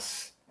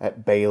class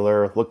at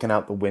Baylor, looking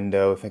out the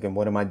window, thinking,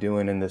 what am I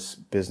doing in this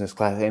business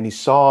class? And he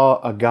saw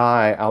a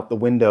guy out the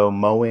window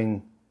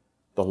mowing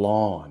the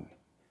lawn.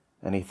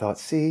 And he thought,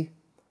 see,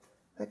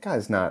 that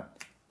guy's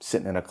not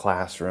sitting in a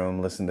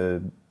classroom listening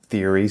to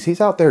theories. He's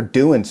out there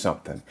doing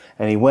something.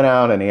 And he went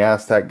out and he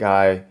asked that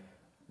guy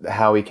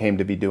how he came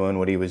to be doing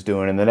what he was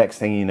doing. And the next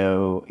thing you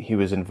know, he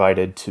was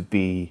invited to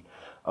be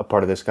a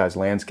part of this guy's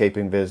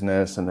landscaping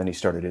business. And then he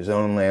started his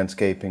own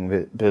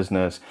landscaping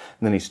business.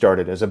 And then he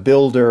started as a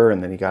builder.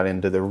 And then he got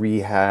into the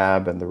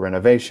rehab and the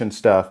renovation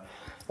stuff.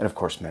 And of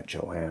course met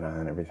Joanna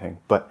and everything.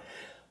 But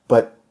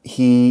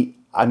he,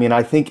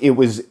 I think it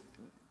was,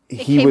 and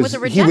he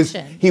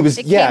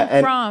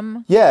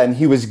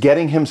was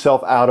getting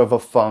himself out of a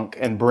funk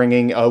and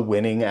bringing a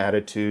winning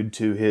attitude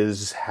to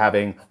his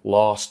having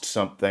lost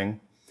something.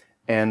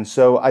 And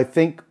so I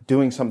think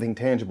doing something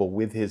tangible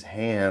with his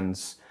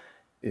hands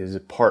is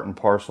part and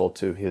parcel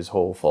to his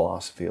whole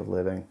philosophy of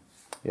living.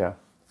 Yeah.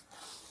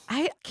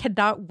 I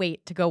cannot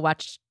wait to go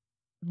watch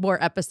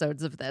more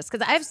episodes of this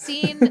because I've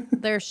seen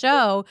their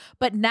show,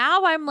 but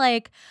now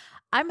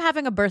I'm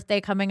having a birthday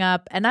coming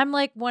up and I'm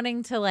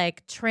wanting to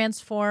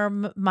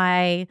transform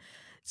my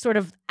sort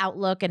of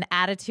outlook and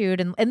attitude.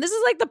 And this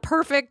is the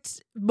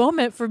perfect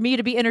moment for me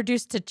to be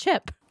introduced to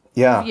Chip.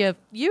 Yeah.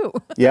 You.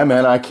 Yeah,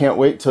 man. I can't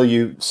wait till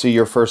you see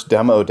your first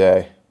demo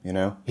day.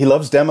 He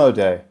loves demo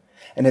day.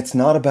 And it's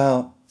not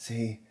about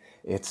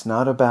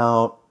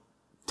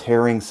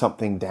tearing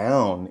something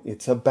down.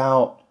 It's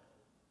about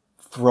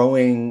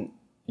throwing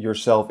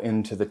yourself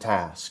into the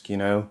task,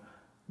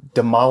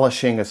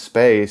 demolishing a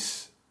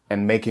space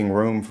and making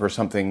room for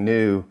something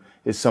new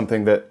is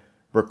something that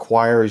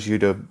requires you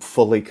to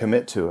fully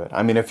commit to it.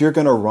 I mean, if you're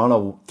going to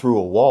run through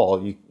a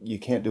wall, you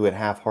can't do it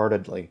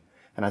half-heartedly.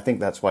 And I think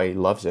that's why he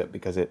loves it,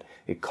 because it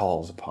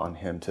calls upon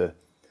him to,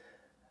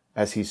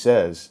 as he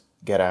says,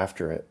 get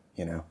after it.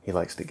 You know, he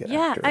likes to get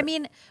after it. Yeah, I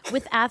mean,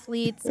 with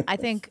athletes, I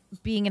think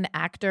being an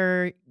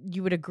actor,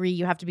 you would agree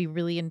you have to be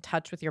really in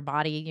touch with your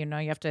body. You know,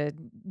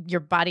 your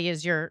body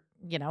is your,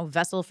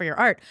 vessel for your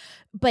art.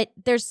 But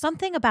there's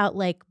something about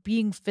like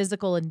being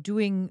physical and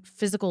doing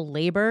physical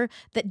labor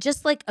that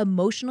just like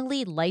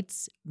emotionally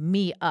lights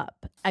me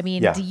up. I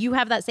mean, do you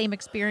have that same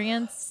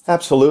experience?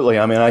 Absolutely.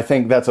 I mean, I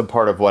think that's a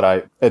part of what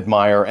I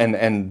admire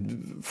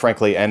and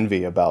frankly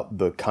envy about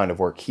the kind of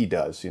work he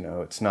does. You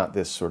know, it's not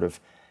this sort of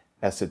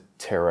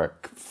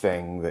esoteric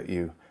thing that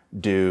you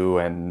do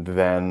and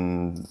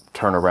then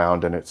turn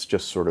around and it's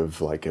just sort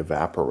of like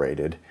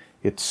evaporated.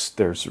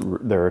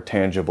 There are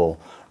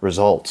tangible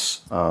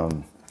results.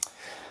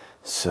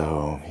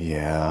 So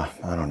yeah,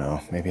 I don't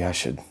know. Maybe I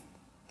should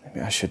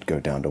go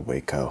down to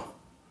Waco.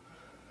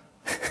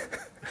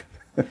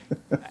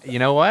 You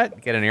know what?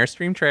 Get an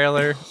Airstream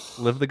trailer,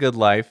 live the good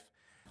life.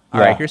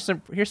 All right, here's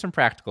some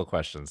practical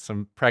questions,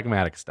 some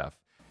pragmatic stuff.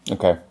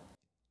 Okay.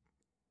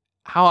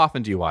 How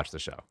often do you watch the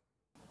show?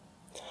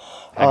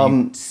 Have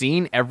you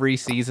seen every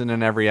season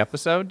and every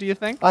episode, do you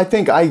think? I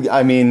think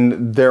I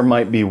mean, there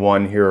might be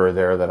one here or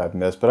there that I've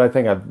missed, but I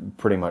think I've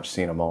pretty much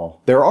seen them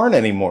all. There aren't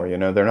any more,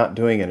 they're not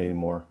doing it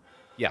anymore.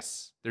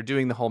 Yes, they're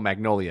doing the whole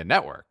Magnolia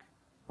Network.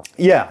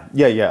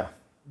 Yeah.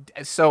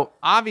 So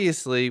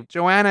obviously,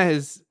 Joanna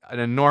is an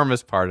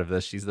enormous part of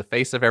this. She's the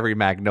face of every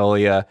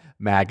Magnolia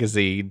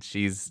magazine.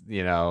 She's,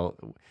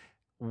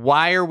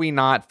 why are we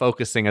not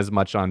focusing as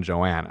much on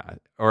Joanna?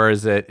 Or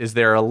is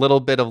there a little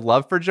bit of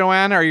love for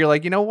Joanna? Or you're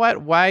like, you know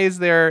what? Why is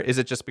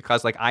it just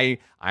because like I'm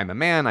a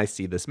man, I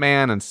see this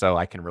man, and so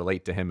I can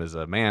relate to him as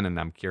a man, and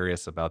I'm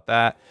curious about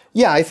that?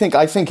 Yeah, I think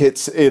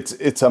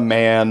it's a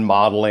man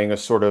modeling a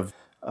sort of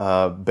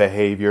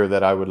behavior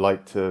that I would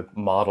like to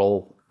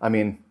model. I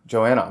mean,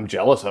 Joanna, I'm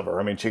jealous of her.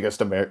 I mean, she gets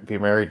to be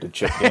married to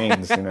Chip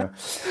Gaines,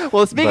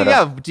 Well, speaking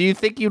of, do you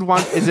think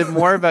is it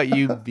more about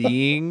you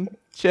being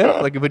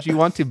Chip? Like, would you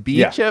want to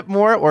be Chip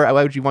more, or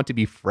would you want to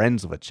be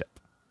friends with Chip?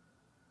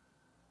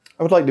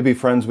 I would like to be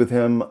friends with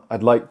him.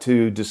 I'd like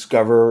to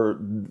discover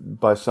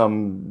by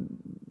some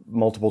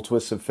multiple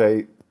twists of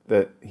fate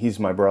that he's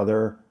my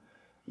brother,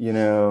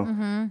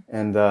 and,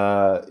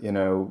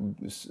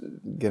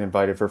 get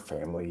invited for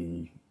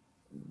family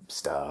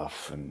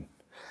stuff. And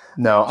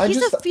no,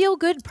 he's a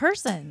feel-good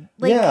person.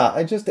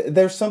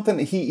 There's something,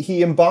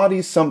 he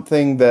embodies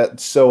something that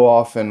so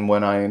often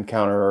when I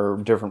encounter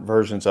different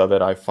versions of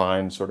it, I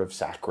find sort of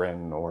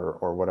saccharine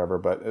or whatever.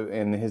 But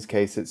in his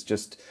case, it's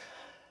just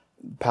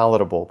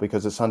palatable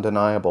because it's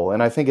undeniable.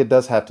 And I think it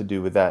does have to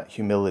do with that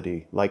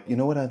humility. Like,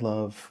 what I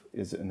love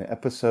is in the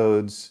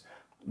episodes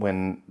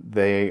when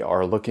they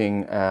are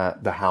looking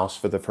at the house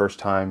for the first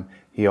time,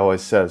 he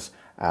always says,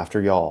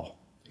 after y'all.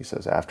 He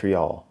says, after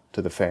y'all,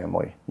 to the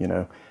family,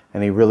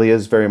 And he really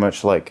is very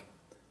much like,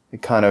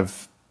 it kind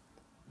of,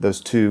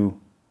 those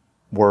two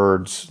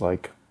words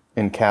like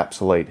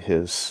encapsulate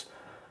his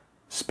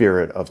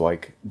spirit of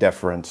like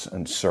deference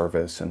and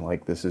service. And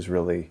like, this is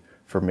really,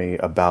 for me,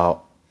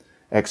 about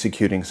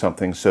executing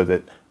something so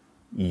that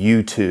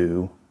you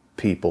two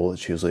people,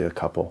 it's usually a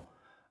couple,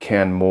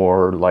 can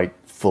more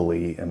like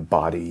fully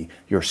embody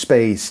your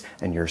space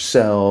and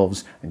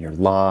yourselves and your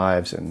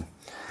lives. And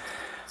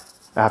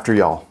after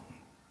y'all.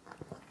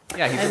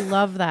 Yeah, I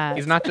love that.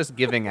 He's not just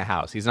giving a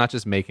house. He's not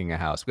just making a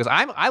house. Because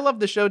I love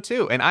the show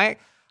too, and I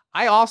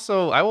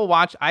will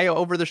watch. I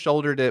over the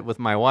shouldered it with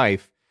my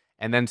wife,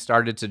 and then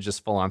started to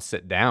just full on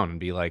sit down and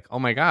be like, oh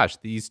my gosh,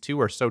 these two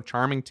are so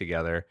charming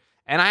together.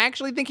 And I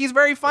actually think he's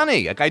very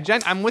funny. Like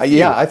I'm with you.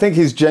 Yeah, I think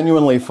he's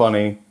genuinely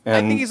funny. And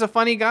I think he's a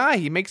funny guy.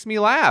 He makes me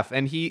laugh,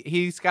 and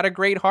he's got a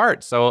great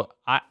heart. So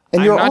I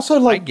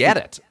get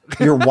it.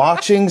 You're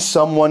watching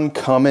someone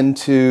come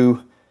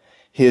into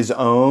his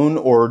own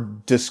or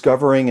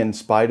discovering in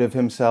spite of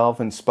himself,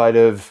 in spite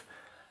of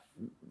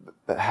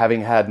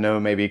having had no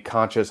maybe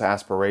conscious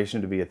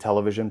aspiration to be a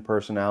television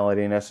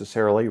personality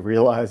necessarily,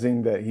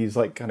 realizing that he's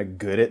like kind of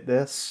good at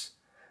this.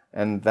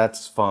 And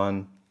that's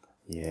fun.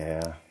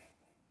 Yeah.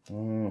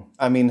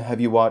 I mean, have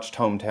you watched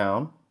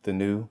Hometown, the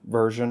new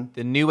version?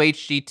 The new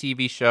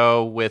HGTV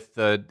show with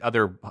the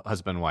other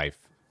husband-wife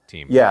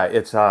team. Yeah,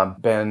 it's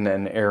Ben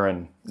and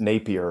Aaron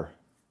Napier.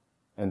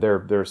 And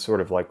they're sort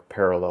of like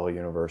parallel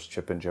universe,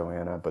 Chip and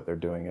Joanna, but they're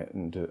doing it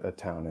in a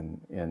town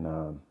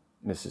in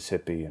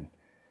Mississippi, and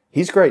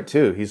he's great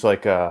too. He's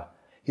like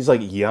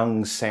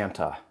young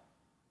Santa.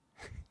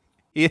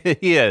 He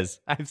is.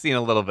 I've seen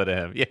a little bit of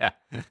him. Yeah.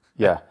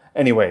 Yeah.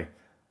 Anyway,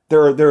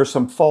 there are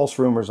some false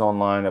rumors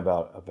online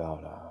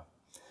about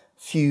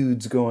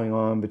feuds going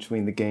on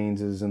between the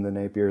Gaineses and the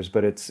Napiers,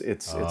 but it's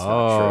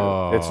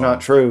not true. It's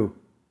not true.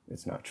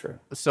 It's not true.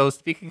 So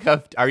speaking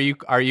of, are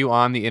you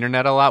on the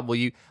internet a lot? Will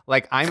you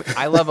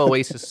I love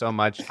Oasis so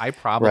much. I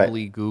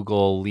probably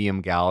Google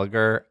Liam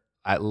Gallagher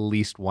at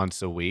least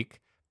once a week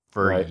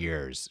for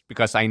years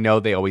because I know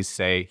they always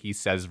say he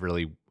says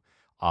really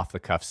off the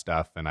cuff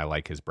stuff, and I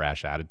like his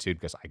brash attitude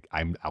because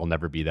I'll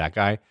never be that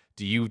guy.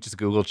 Do you just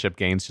Google Chip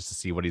Gaines just to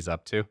see what he's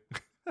up to?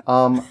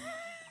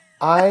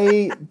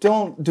 I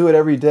don't do it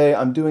every day.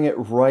 I'm doing it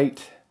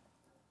right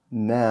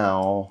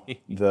now,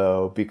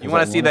 though, because you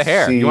want to see the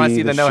hair. You want to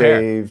see the no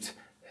shaved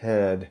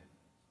head.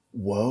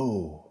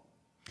 Whoa.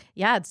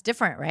 Yeah, it's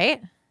different,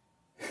 right?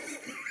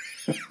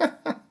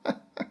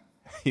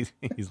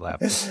 He's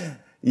laughing.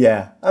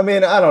 Yeah. I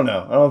mean, I don't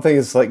know. I don't think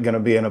it's like going to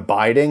be an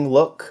abiding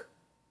look,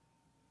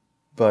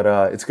 but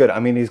it's good. I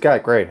mean, he's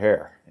got great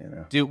hair.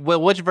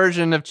 Which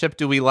version of Chip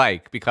do we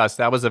like? Because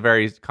that was a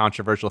very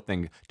controversial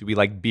thing. Do we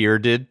like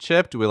bearded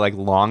Chip? Do we like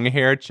long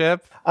hair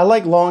Chip? I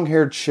like long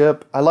haired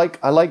Chip. I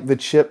like the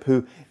Chip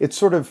who it's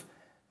sort of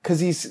because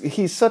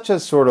he's such a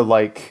sort of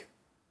like,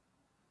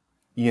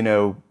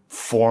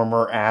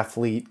 former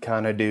athlete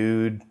kind of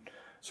dude,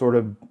 sort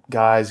of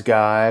guy's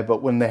guy.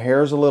 But when the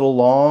hair's a little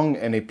long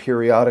and he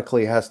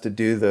periodically has to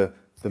do the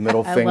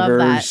middle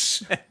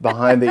fingers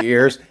behind the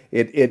ears,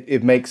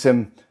 it makes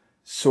him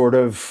sort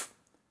of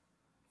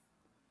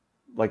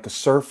like a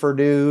surfer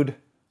dude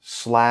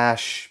 / I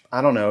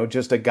don't know,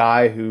 just a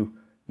guy who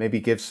maybe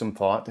gives some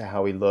thought to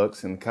how he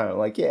looks and kind of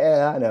like,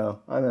 yeah, I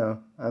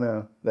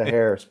know. The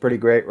hair is pretty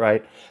great,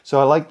 right? So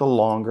I like the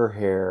longer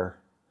hair.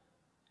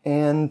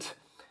 And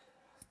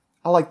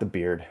I like the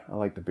beard. I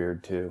like the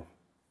beard too.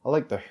 I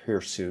like the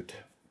hirsute.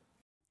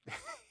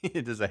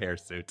 It is a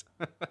hirsute.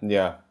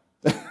 Yeah.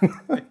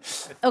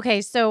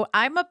 Okay, so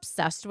I'm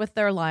obsessed with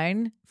their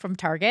line from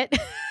Target.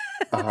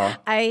 Uh-huh.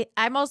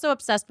 I'm also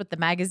obsessed with the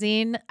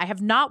magazine. I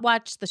have not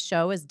watched the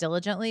show as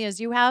diligently as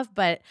you have,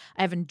 but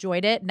I have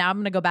enjoyed it. Now I'm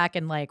going to go back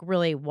and like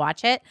really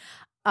watch it.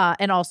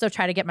 And also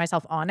try to get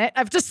myself on it.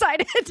 I've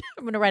decided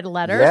I'm going to write a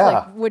letter. Yeah.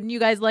 Like, wouldn't you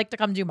guys like to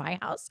come to my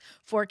house?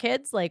 4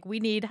 kids? Like, we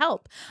need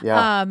help.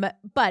 Yeah.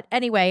 But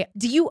anyway,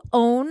 do you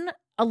own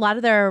a lot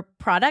of their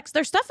products?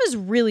 Their stuff is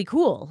really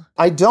cool.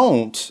 I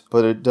don't,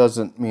 but it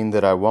doesn't mean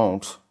that I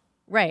won't.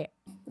 Right.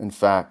 In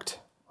fact,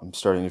 I'm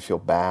starting to feel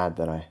bad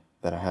that I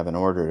haven't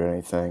ordered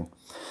anything.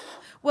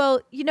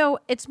 Well,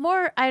 it's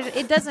more,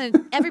 it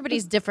doesn't,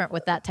 everybody's different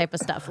with that type of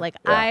stuff. Like,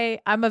 yeah.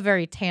 I'm a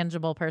very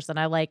tangible person.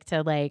 I like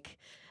to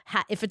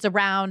if it's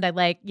around, I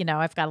like,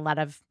 I've got a lot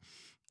of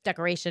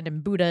decoration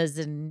and Buddhas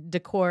and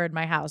decor in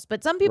my house.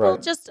 But some people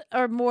just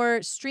are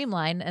more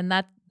streamlined, and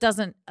that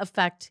doesn't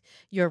affect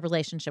your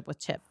relationship with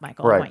Chip,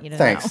 Michael. Right. I want you to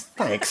know.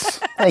 Thanks.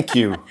 Thank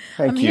you.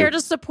 I'm here to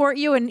support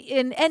you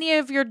in any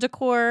of your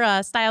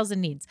decor styles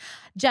and needs,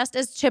 just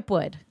as Chip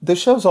would. The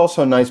show's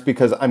also nice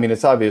because, I mean,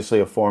 it's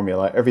obviously a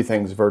formula.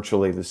 Everything's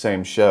virtually the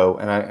same show,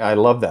 and I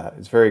love that.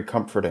 It's very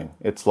comforting.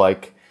 It's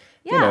like,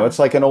 it's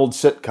like an old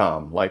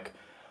sitcom. Like,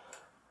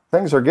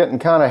 things are getting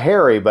kind of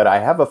hairy, but I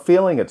have a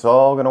feeling it's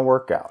all going to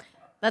work out.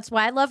 That's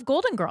why I love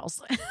Golden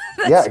Girls.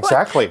 Yeah,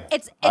 exactly.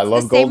 It's I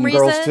love the same Golden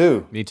reason Girls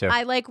too. Me too.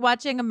 I like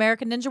watching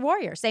American Ninja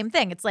Warrior. Same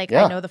thing. It's like,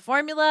 I know the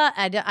formula.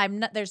 I'm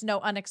not, there's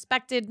no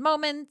unexpected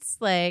moments.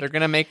 Like, they're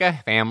going to make a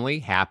family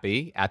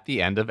happy at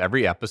the end of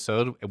every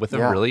episode with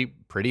a really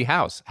pretty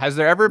house. Has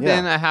there ever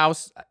been a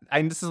house,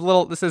 and this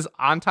is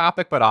on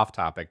topic but off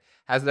topic.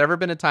 Has there ever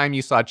been a time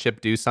you saw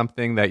Chip do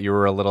something that you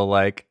were a little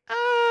like,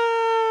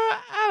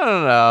 I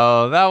don't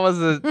know, that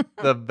wasn't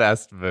the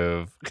best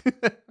move?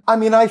 I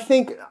mean, I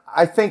think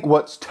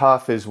what's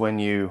tough is when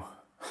you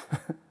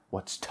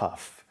when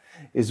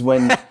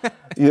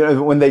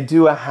they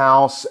do a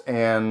house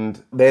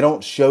and they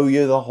don't show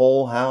you the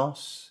whole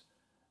house,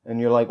 and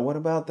you're like, what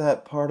about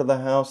that part of the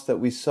house that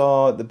we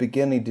saw at the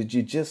beginning? Did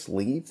you just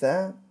leave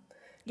that?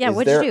 Yeah,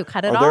 what'd you do?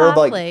 Cut it off?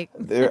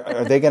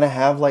 Are they going to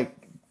have 2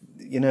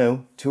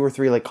 or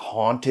 3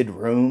 haunted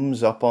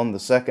rooms up on the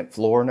second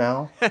floor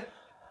now?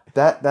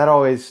 That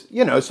always,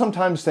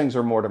 sometimes things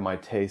are more to my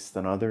taste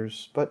than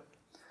others, but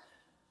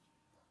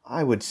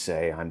I would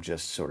say I'm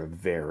just sort of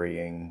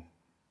varying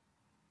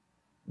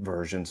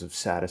versions of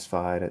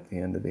satisfied at the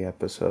end of the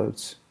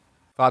episodes.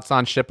 Thoughts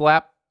on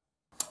Shiplap?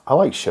 I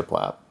like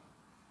Shiplap.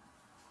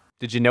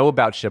 Did you know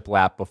about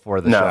Shiplap before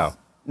the show?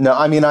 No,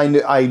 I mean,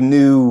 I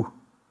knew,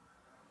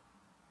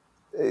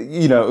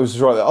 it was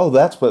sort of,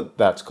 that's what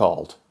that's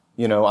called.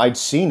 I'd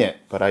seen it,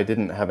 but I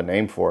didn't have a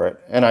name for it.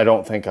 And I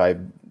don't think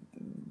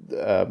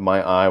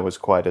my eye was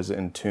quite as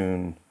in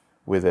tune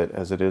with it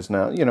as it is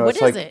now.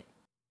 What is it?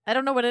 I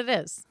don't know what it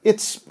is.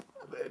 It's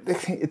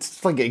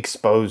like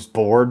exposed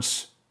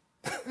boards.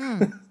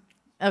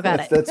 Oh,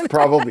 got it. That's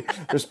probably,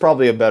 there's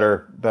probably a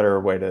better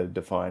way to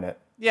define it.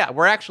 Yeah,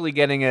 we're actually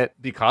getting it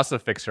because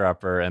of Fixer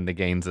Upper and the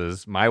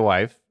Gaineses. My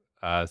wife,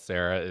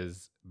 Sarah,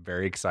 is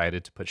very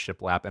excited to put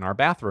Shiplap in our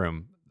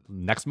bathroom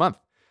next month.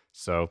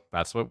 So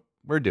that's what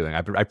we're doing.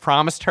 I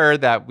promised her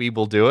that we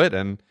will do it,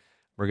 and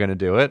we're going to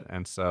do it.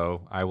 And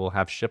so I will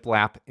have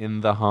Shiplap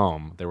in the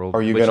home.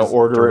 Are you going to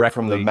order it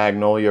from the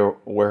Magnolia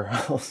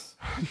warehouse?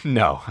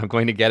 No, I'm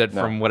going to get it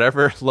from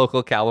whatever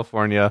local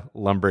California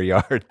lumber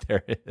yard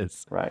there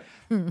is. Right.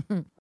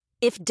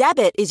 If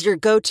debit is your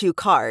go-to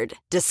card,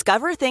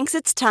 Discover thinks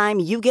it's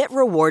time you get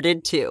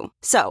rewarded too.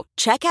 So,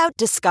 check out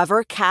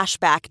Discover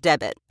Cashback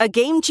Debit, a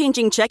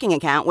game-changing checking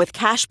account with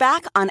cash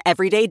back on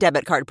everyday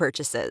debit card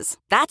purchases.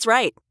 That's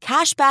right,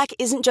 cashback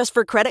isn't just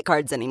for credit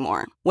cards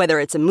anymore.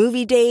 Whether it's a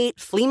movie date,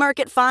 flea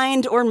market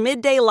find, or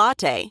midday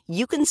latte,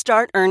 you can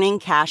start earning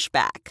cash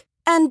back.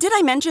 And did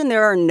I mention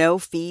there are no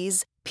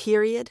fees,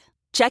 period?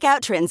 Check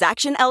out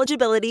transaction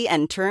eligibility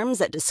and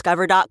terms at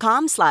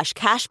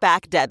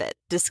discover.com/cashbackdebit.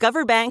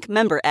 Discover Bank,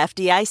 member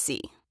FDIC.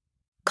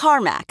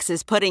 CarMax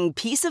is putting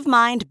peace of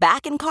mind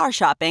back in car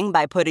shopping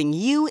by putting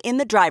you in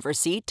the driver's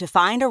seat to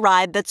find a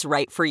ride that's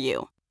right for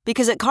you.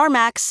 Because at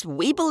CarMax,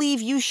 we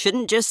believe you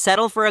shouldn't just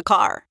settle for a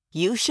car.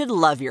 You should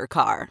love your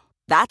car.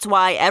 That's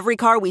why every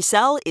car we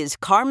sell is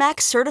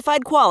CarMax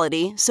certified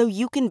quality, so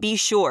you can be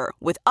sure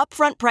with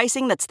upfront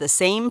pricing that's the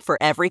same for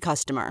every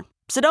customer.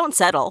 So don't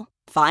settle.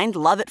 Find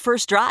love at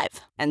first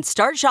drive and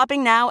start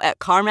shopping now at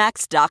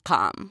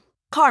CarMax.com.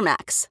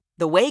 CarMax,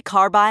 the way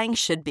car buying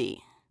should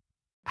be.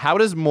 How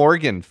does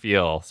Morgan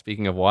feel?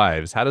 Speaking of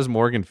wives, how does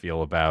Morgan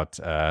feel about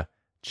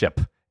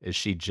Chip? Is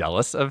she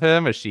jealous of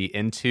him? Is she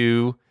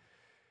into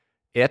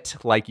it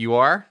like you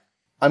are?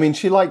 I mean,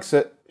 she likes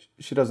it.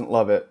 She doesn't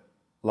love it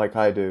like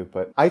I do,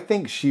 but I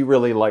think she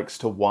really likes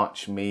to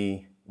watch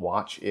me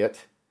watch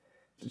it.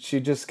 She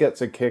just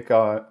gets a kick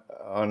on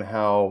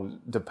how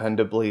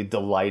dependably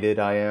delighted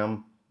I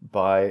am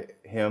by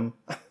him.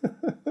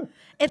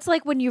 It's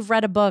like when you've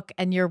read a book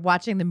and you're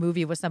watching the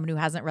movie with someone who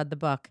hasn't read the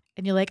book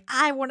and you're like,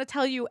 I want to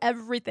tell you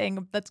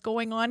everything that's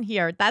going on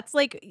here. That's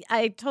like,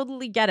 I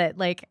totally get it.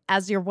 Like,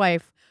 as your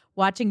wife,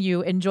 watching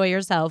you enjoy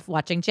yourself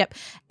watching Chip.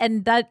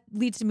 And that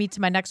leads me to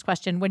my next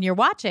question. When you're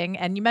watching,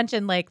 and you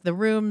mentioned like the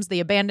rooms, the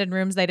abandoned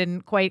rooms they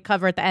didn't quite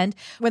cover at the end,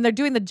 when they're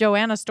doing the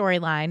Joanna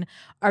storyline,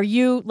 are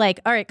you like,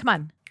 all right, come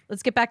on,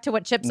 let's get back to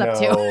what Chip's up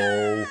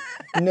to?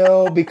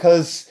 No,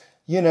 because,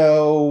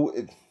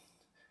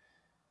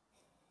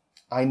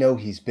 I know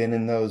he's been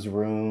in those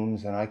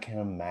rooms, and I can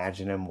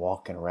imagine him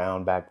walking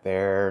around back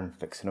there and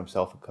fixing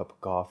himself a cup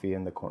of coffee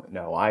in the corner.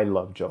 No, I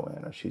love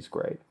Joanna. She's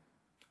great.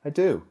 I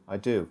do. I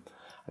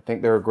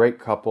think they're a great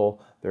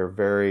couple. They're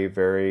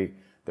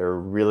they're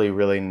really,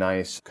 really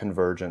nice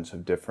convergence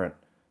of different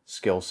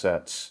skill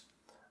sets.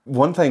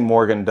 One thing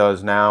Morgan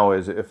does now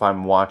is if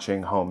I'm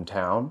watching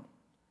Hometown,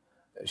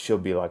 she'll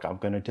be like, I'm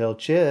going to tell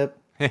Chip.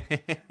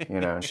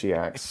 She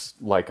acts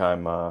like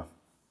I'm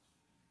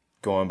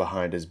going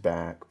behind his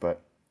back,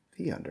 but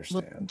he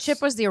understands. Well,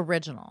 Chip was the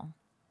original.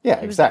 Yeah,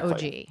 he exactly.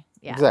 Was the OG.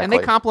 Yeah. Exactly. And they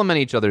complement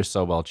each other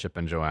so well, Chip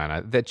and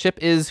Joanna. That Chip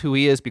is who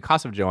he is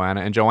because of Joanna,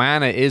 and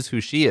Joanna is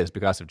who she is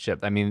because of Chip.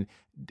 I mean,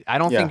 I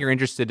don't think you're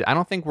interested. I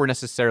don't think we're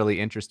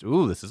necessarily interested.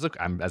 Ooh, this is,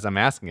 as I'm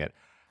asking it.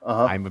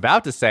 I'm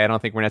about to say I don't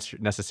think we're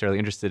necessarily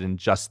interested in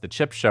just the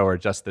Chip show or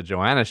just the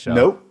Joanna show.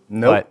 Nope.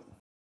 But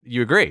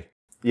you agree.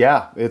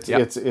 Yeah,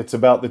 it's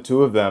about the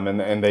two of them,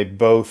 and they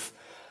both,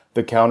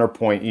 the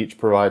counterpoint each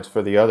provides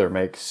for the other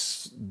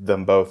makes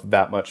them both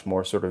that much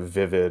more sort of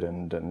vivid,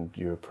 and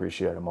you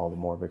appreciate them all the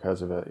more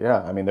because of it.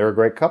 Yeah, I mean, they're a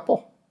great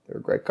couple.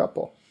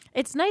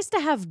 It's nice to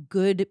have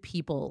good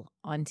people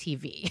on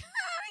TV.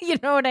 You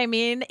know what I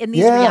mean? In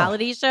these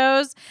reality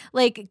shows,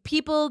 like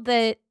people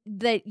that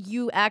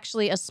you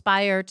actually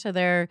aspire to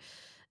their,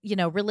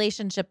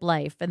 relationship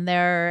life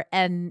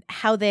and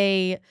how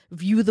they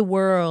view the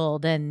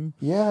world, and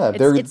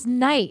it's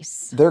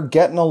nice. They're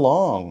getting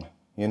along,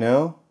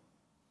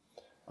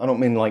 I don't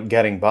mean like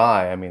getting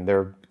by. I mean,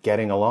 they're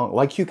getting along.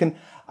 Like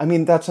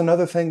that's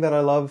another thing that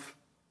I love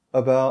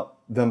about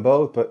them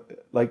both,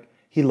 but like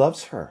he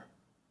loves her.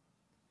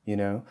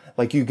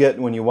 Like you get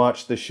when you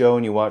watch the show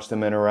and you watch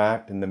them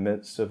interact in the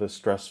midst of a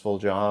stressful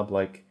job,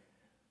 like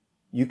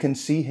you can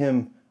see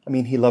him. I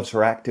mean, he loves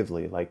her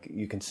actively. Like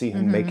you can see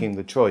him making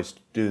the choice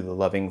to do the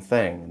loving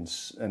thing,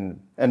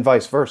 and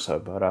vice versa.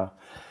 But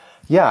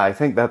I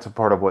think that's a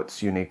part of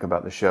what's unique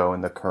about the show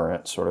and the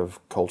current sort of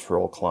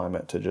cultural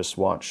climate, to just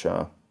watch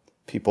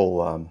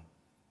people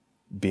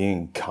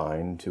being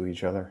kind to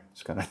each other.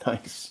 It's kind of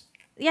nice.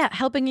 Yeah,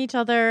 helping each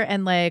other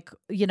and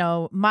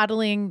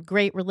modeling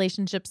great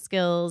relationship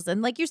skills.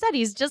 And like you said,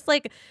 he's just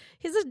like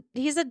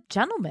he's a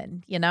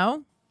gentleman, Yeah.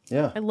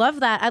 I love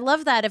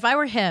that. If I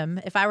were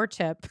him, if I were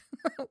Chip,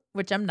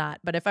 which I'm not,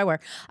 but if I were,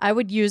 I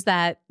would use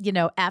that,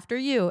 after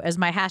you as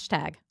my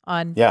hashtag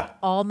on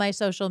all my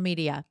social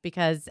media,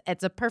 because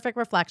it's a perfect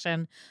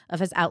reflection of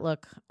his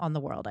outlook on the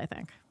world, I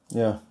think.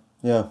 Yeah.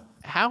 Yeah.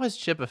 How has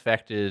Chip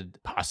affected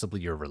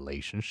possibly your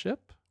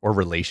relationship or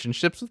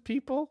relationships with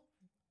people?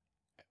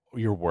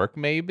 Your work,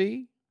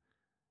 maybe?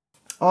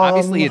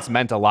 Obviously, it's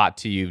meant a lot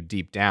to you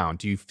deep down.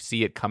 Do you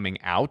see it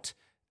coming out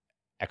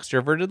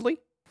extrovertedly?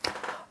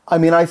 I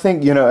mean, I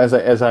think,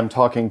 as I'm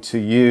talking to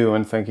you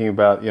and thinking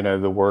about,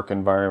 the work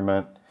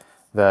environment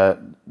that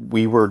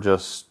we were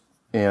just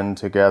in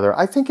together,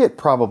 I think it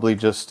probably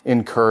just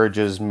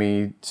encourages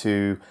me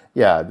to,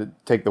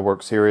 take the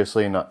work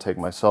seriously and not take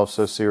myself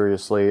so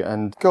seriously,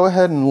 and go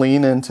ahead and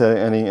lean into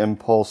any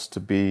impulse to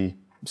be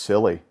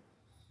silly.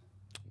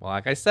 Well,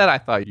 like I said, I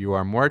thought you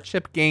are more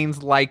Chip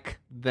Gaines-like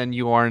than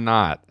you are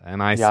not.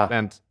 And I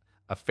spent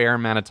a fair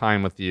amount of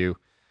time with you,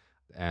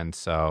 and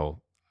so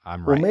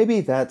I'm Well, right.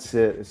 maybe that's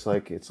it. It's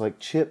like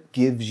Chip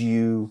gives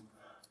you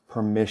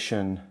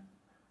permission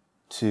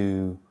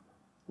to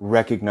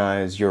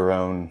recognize your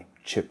own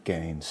Chip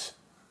gains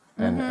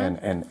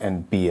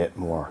and be it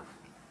more.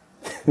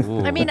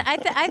 I mean,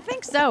 I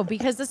think so,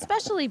 because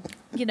especially,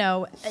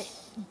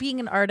 being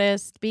an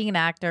artist, being an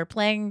actor,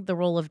 playing the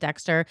role of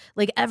Dexter,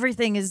 like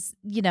everything is,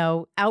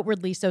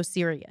 outwardly so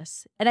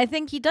serious. And I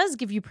think he does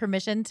give you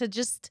permission to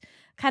just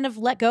kind of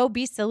let go,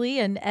 be silly,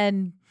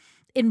 and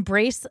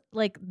embrace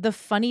like the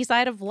funny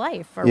side of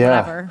life or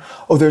whatever.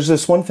 Oh, there's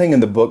this one thing in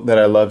the book that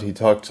I loved. He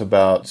talked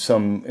about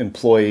some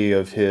employee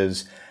of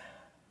his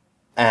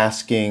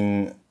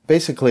asking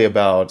basically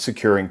about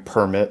securing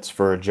permits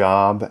for a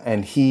job,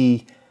 and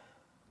he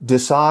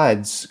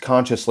decides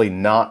consciously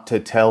not to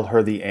tell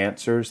her the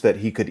answers that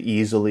he could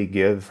easily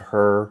give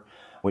her,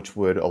 which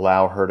would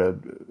allow her to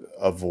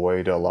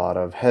avoid a lot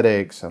of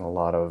headaches and a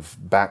lot of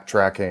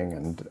backtracking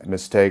and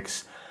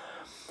mistakes.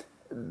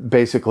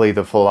 Basically,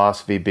 the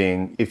philosophy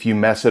being, if you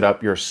mess it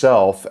up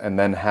yourself and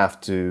then have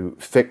to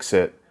fix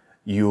it,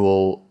 you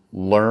will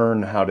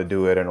learn how to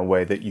do it in a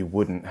way that you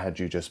wouldn't had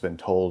you just been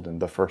told in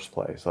the first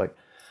place. Like,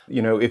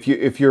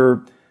 if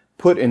you're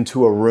put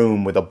into a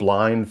room with a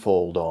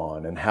blindfold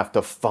on and have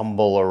to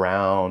fumble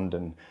around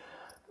and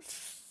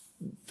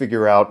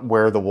figure out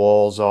where the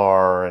walls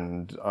are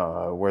and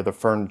where the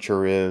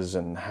furniture is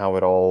and how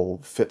it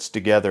all fits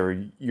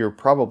together, you're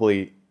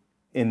probably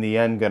in the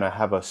end going to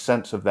have a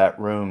sense of that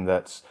room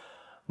that's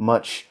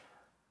much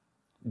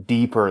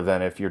deeper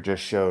than if you're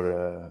just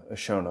shown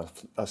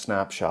a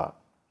snapshot.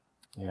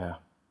 Yeah.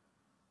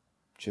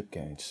 Chip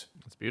Gaines.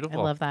 It's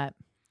beautiful. I love that.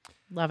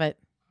 Love it.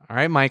 All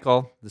right,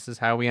 Michael, this is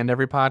how we end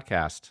every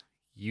podcast.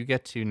 You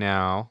get to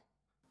now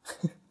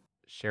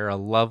share a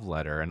love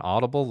letter, an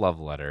audible love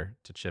letter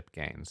to Chip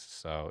Gaines.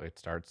 So it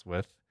starts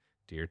with,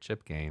 Dear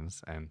Chip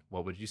Gaines, and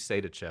what would you say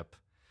to Chip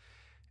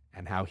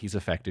and how he's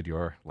affected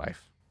your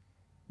life?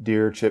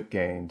 Dear Chip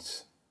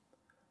Gaines,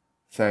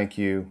 thank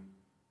you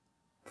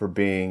for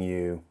being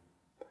you.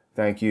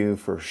 Thank you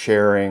for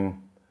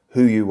sharing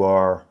who you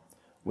are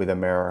with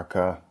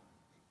America,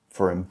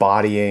 for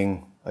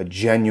embodying a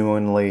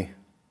genuinely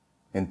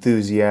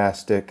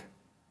enthusiastic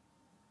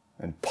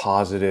and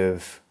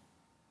positive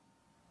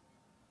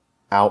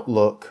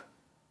outlook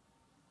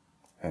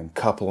and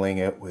coupling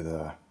it with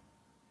a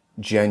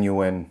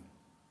genuine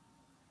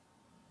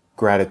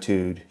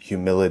gratitude,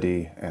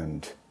 humility,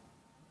 and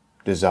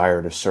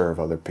desire to serve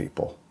other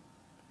people.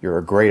 You're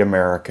a great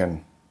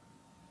American,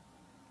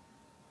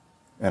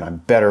 and I'm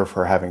better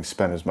for having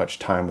spent as much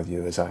time with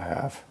you as I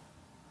have.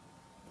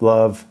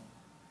 Love,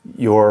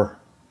 your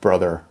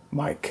brother,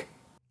 Mike.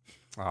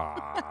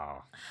 Aww.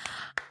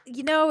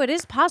 It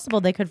is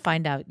possible they could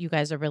find out you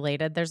guys are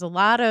related. There's a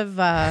lot of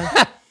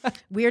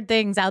weird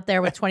things out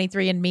there with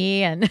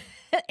 23andMe and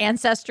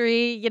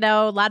Ancestry.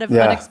 A lot of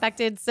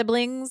unexpected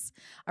siblings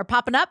are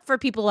popping up for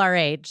people our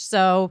age.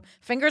 So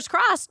fingers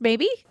crossed,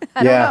 maybe.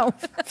 I don't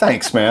know.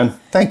 Thanks, man.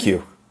 Thank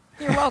you.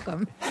 You're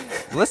welcome.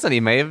 Listen, he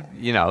may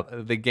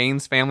have, the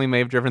Gaines family may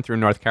have driven through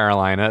North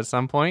Carolina at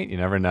some point. You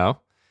never know.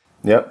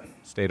 Yep.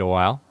 Stayed a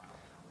while.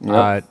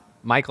 Yep.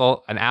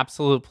 Michael, an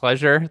absolute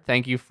pleasure.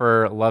 Thank you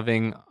for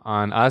loving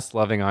on us,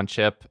 loving on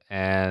Chip,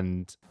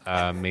 and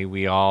may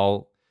we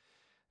all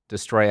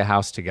destroy a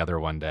house together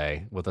one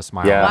day with a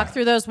smile. Yeah. Walk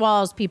through those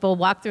walls, people.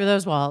 Walk through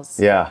those walls.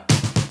 Yeah.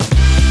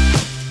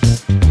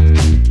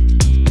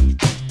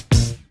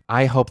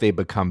 I hope they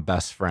become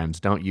best friends.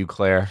 Don't you,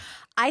 Claire?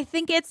 I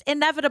think it's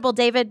inevitable,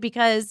 David,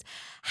 because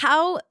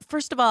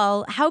first of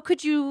all, how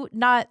could you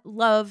not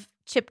love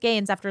Chip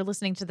Gaines after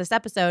listening to this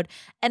episode?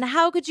 And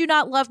how could you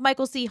not love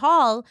Michael C.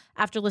 Hall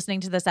after listening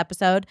to this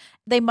episode?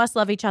 They must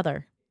love each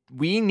other.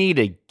 We need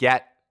to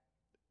get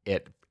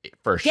it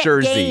for Get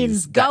sure.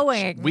 Gaines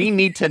going. We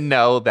need to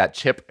know that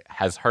Chip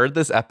has heard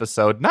this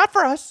episode, not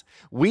for us.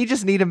 We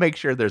just need to make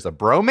sure there's a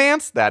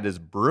bromance that is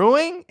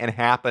brewing and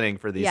happening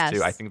for these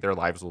two. I think their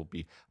lives will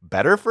be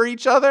better for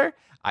each other.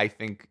 I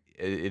think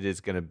it is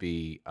going to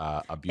be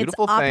a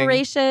beautiful thing.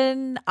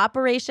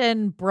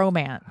 Operation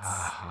Bromance.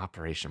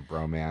 Operation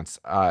Bromance.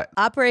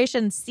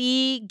 Operation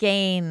C.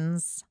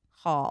 Gaines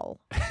Hall.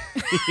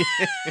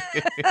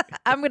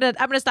 I'm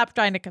gonna stop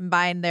trying to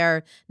combine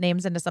their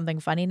names into something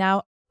funny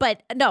now.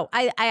 But no,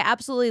 I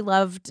absolutely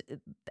loved.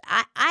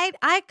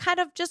 I kind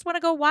of just want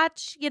to go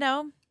watch,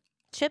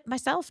 Chip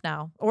myself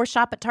now, or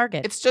shop at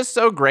Target. It's just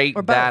so great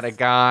that a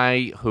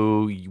guy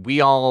who we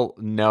all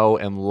know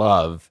and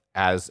love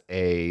as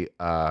a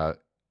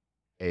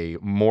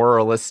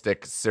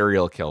moralistic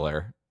serial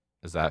killer,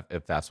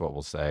 if that's what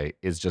we'll say,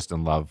 is just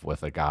in love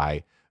with a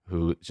guy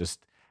who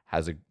just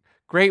has a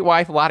great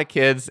wife, a lot of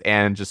kids,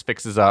 and just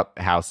fixes up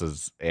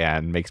houses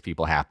and makes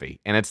people happy.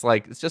 And it's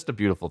just a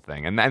beautiful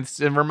thing. And that's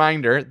a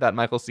reminder that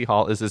Michael C.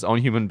 Hall is his own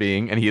human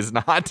being and he is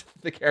not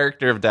the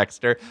character of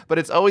Dexter. But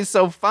it's always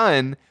so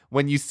fun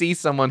when you see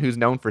someone who's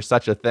known for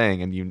such a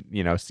thing and you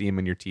see him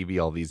in your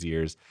TV all these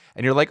years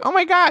and you're like, oh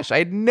my gosh, I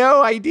had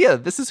no idea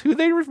this is who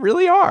they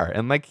really are.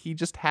 And he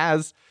just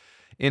has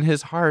in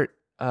his heart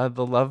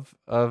the love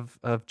of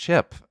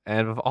Chip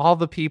and of all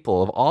the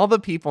people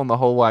in the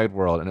whole wide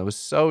world. And it was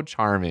so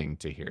charming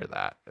to hear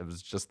that. It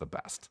was just the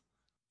best.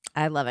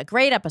 I love it.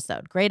 Great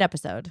episode. Great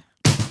episode.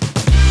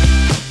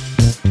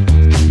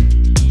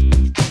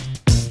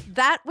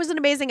 That was an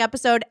amazing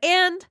episode.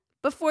 And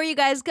before you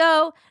guys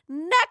go,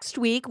 next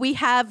week we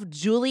have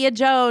Julia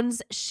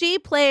Jones. She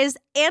plays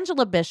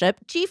Angela Bishop,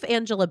 Chief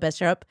Angela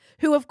Bishop,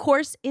 who of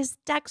course is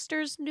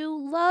Dexter's new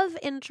love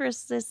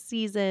interest this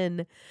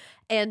season.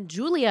 And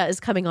Julia is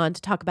coming on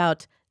to talk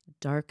about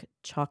dark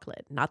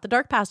chocolate. Not the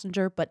dark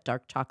passenger, but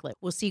dark chocolate.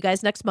 We'll see you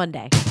guys next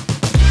Monday.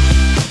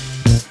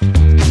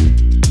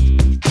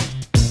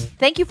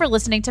 Thank you for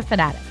listening to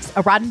Fanatics,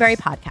 a Roddenberry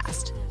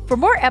podcast. For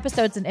more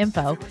episodes and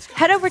info,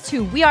 head over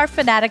to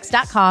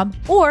wearefanatics.com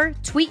or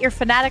tweet your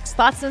Fanatics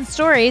thoughts and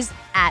stories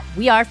at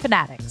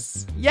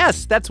wearefanatics.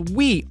 Yes, that's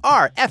We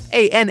Are,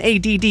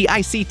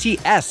 FANADDICTS.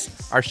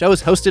 Our show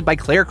is hosted by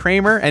Claire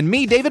Kramer and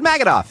me, David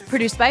Magadoff.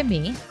 Produced by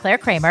me, Claire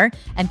Kramer,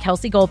 and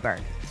Kelsey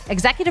Goldberg.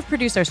 Executive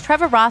producers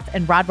Trevor Roth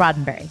and Rod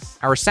Roddenberry.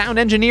 Our sound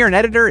engineer and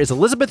editor is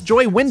Elizabeth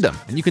Joy Wyndham,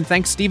 and you can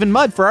thank Stephen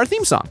Mudd for our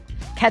theme song.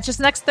 Catch us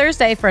next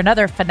Thursday for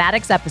another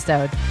Fanatics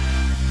episode.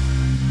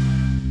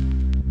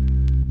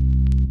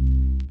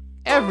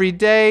 Every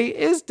day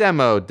is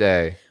demo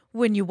day.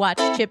 When you watch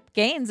Chip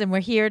Gaines, and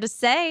we're here to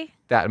say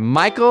that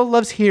Michael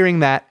loves hearing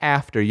that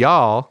after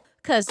y'all.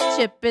 'Cause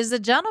Chip is a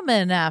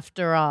gentleman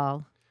after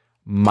all.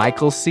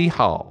 Michael C.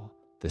 Hall.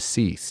 The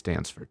C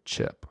stands for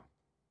Chip.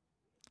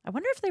 I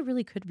wonder if they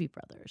really could be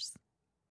brothers.